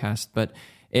podcast, but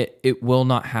it will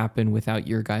not happen without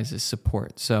your guys'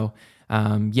 support. So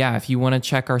if you want to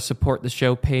check our support the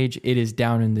show page, it is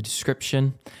down in the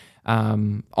description.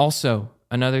 Also,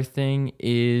 another thing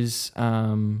is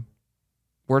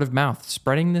word of mouth,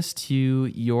 spreading this to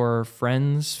your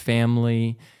friends,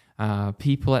 family,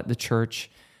 people at the church.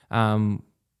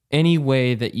 Any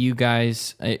way that you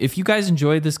guys, if you guys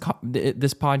enjoyed this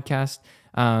podcast,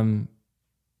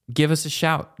 give us a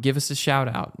shout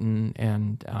out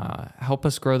and help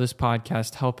us grow this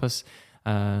podcast. Help us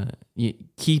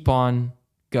keep on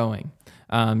going.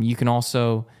 You can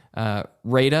also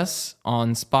rate us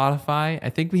on Spotify. I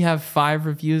think we have 5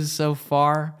 reviews so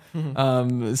far.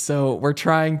 So we're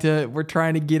trying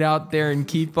to get out there and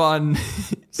keep on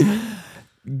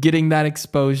getting that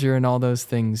exposure and all those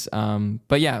things.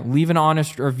 But yeah, leave an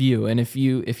honest review. And if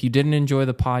you didn't enjoy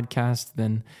the podcast,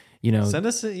 then send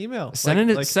us an email.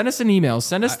 Send us an email.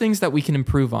 Send us things that we can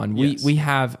improve on. Yes. We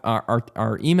have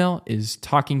our email is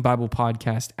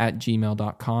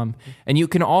talkingbiblepodcast@gmail.com. And you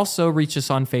can also reach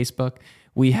us on Facebook.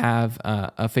 We have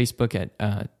a Facebook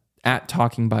at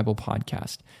Talking Bible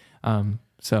Podcast.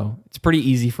 So it's pretty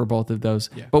easy for both of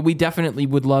those. Yeah. But we definitely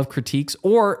would love critiques,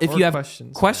 or if you have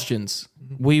questions.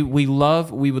 Mm-hmm. We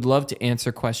would love to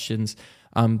answer questions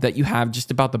that you have just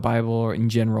about the Bible or in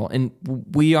general. And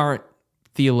we aren't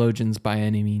theologians by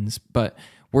any means, but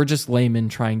we're just laymen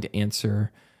trying to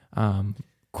answer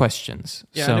questions.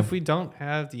 Yeah, and if we don't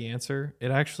have the answer,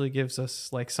 it actually gives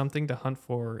us like something to hunt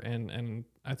for, and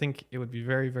I think it would be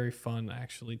very, very fun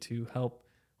actually to help,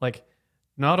 like,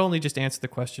 not only just answer the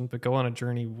question, but go on a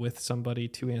journey with somebody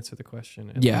to answer the question.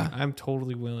 And Yeah. like, I'm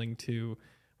totally willing to,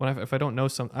 if I don't know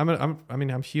something,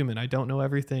 I'm human. I don't know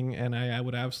everything, and I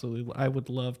would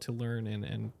love to learn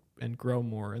and grow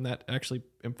more, and that actually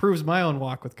improves my own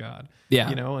walk with God. Yeah.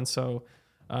 You know, and so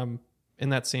in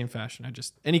that same fashion,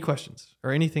 any questions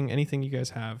or anything you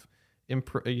guys have,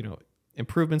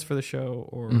 improvements for the show,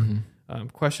 or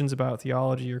questions about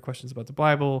theology, or questions about the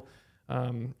Bible,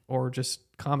 or just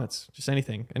comments, just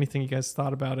anything you guys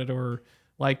thought about it or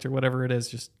liked or whatever it is,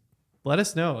 just let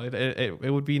us know.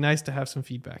 It would be nice to have some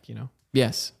feedback, you know?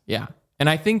 Yes. Yeah. And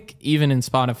I think even in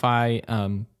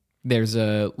Spotify, there's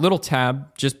a little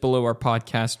tab just below our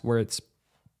podcast where it's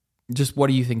just, what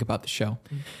do you think about the show?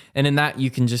 And in that, you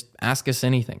can just ask us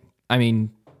anything. I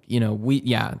mean,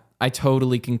 I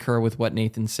totally concur with what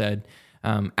Nathan said.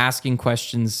 Asking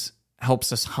questions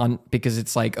helps us hunt, because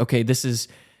it's like, okay, this is,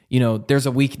 there's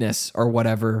a weakness or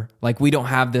whatever. Like we don't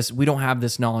have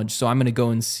this knowledge. So I'm going to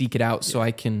go and seek it out so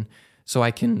I can,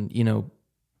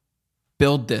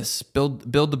 build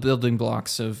the building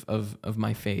blocks of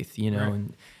my faith,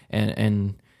 right.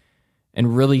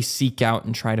 and really seek out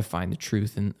and try to find the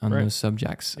truth on right. those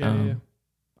subjects. Yeah.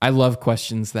 I love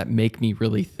questions that make me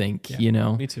really think,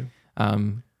 Me too.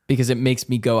 Because it makes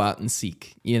me go out and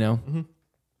seek, Mm-hmm.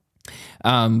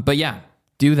 But yeah,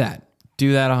 do that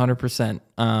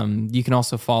 100%. You can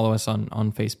also follow us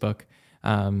on Facebook.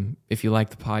 If you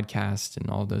like the podcast and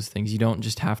all those things, you don't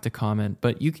just have to comment,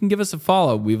 but you can give us a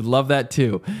follow. We would love that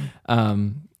too.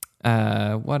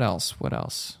 What else?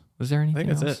 Was there anything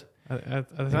else? I think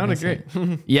that's it. That sounded great.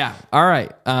 Yeah. All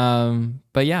right.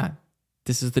 But yeah,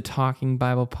 this is the Talking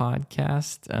Bible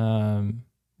Podcast.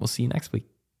 We'll see you next week.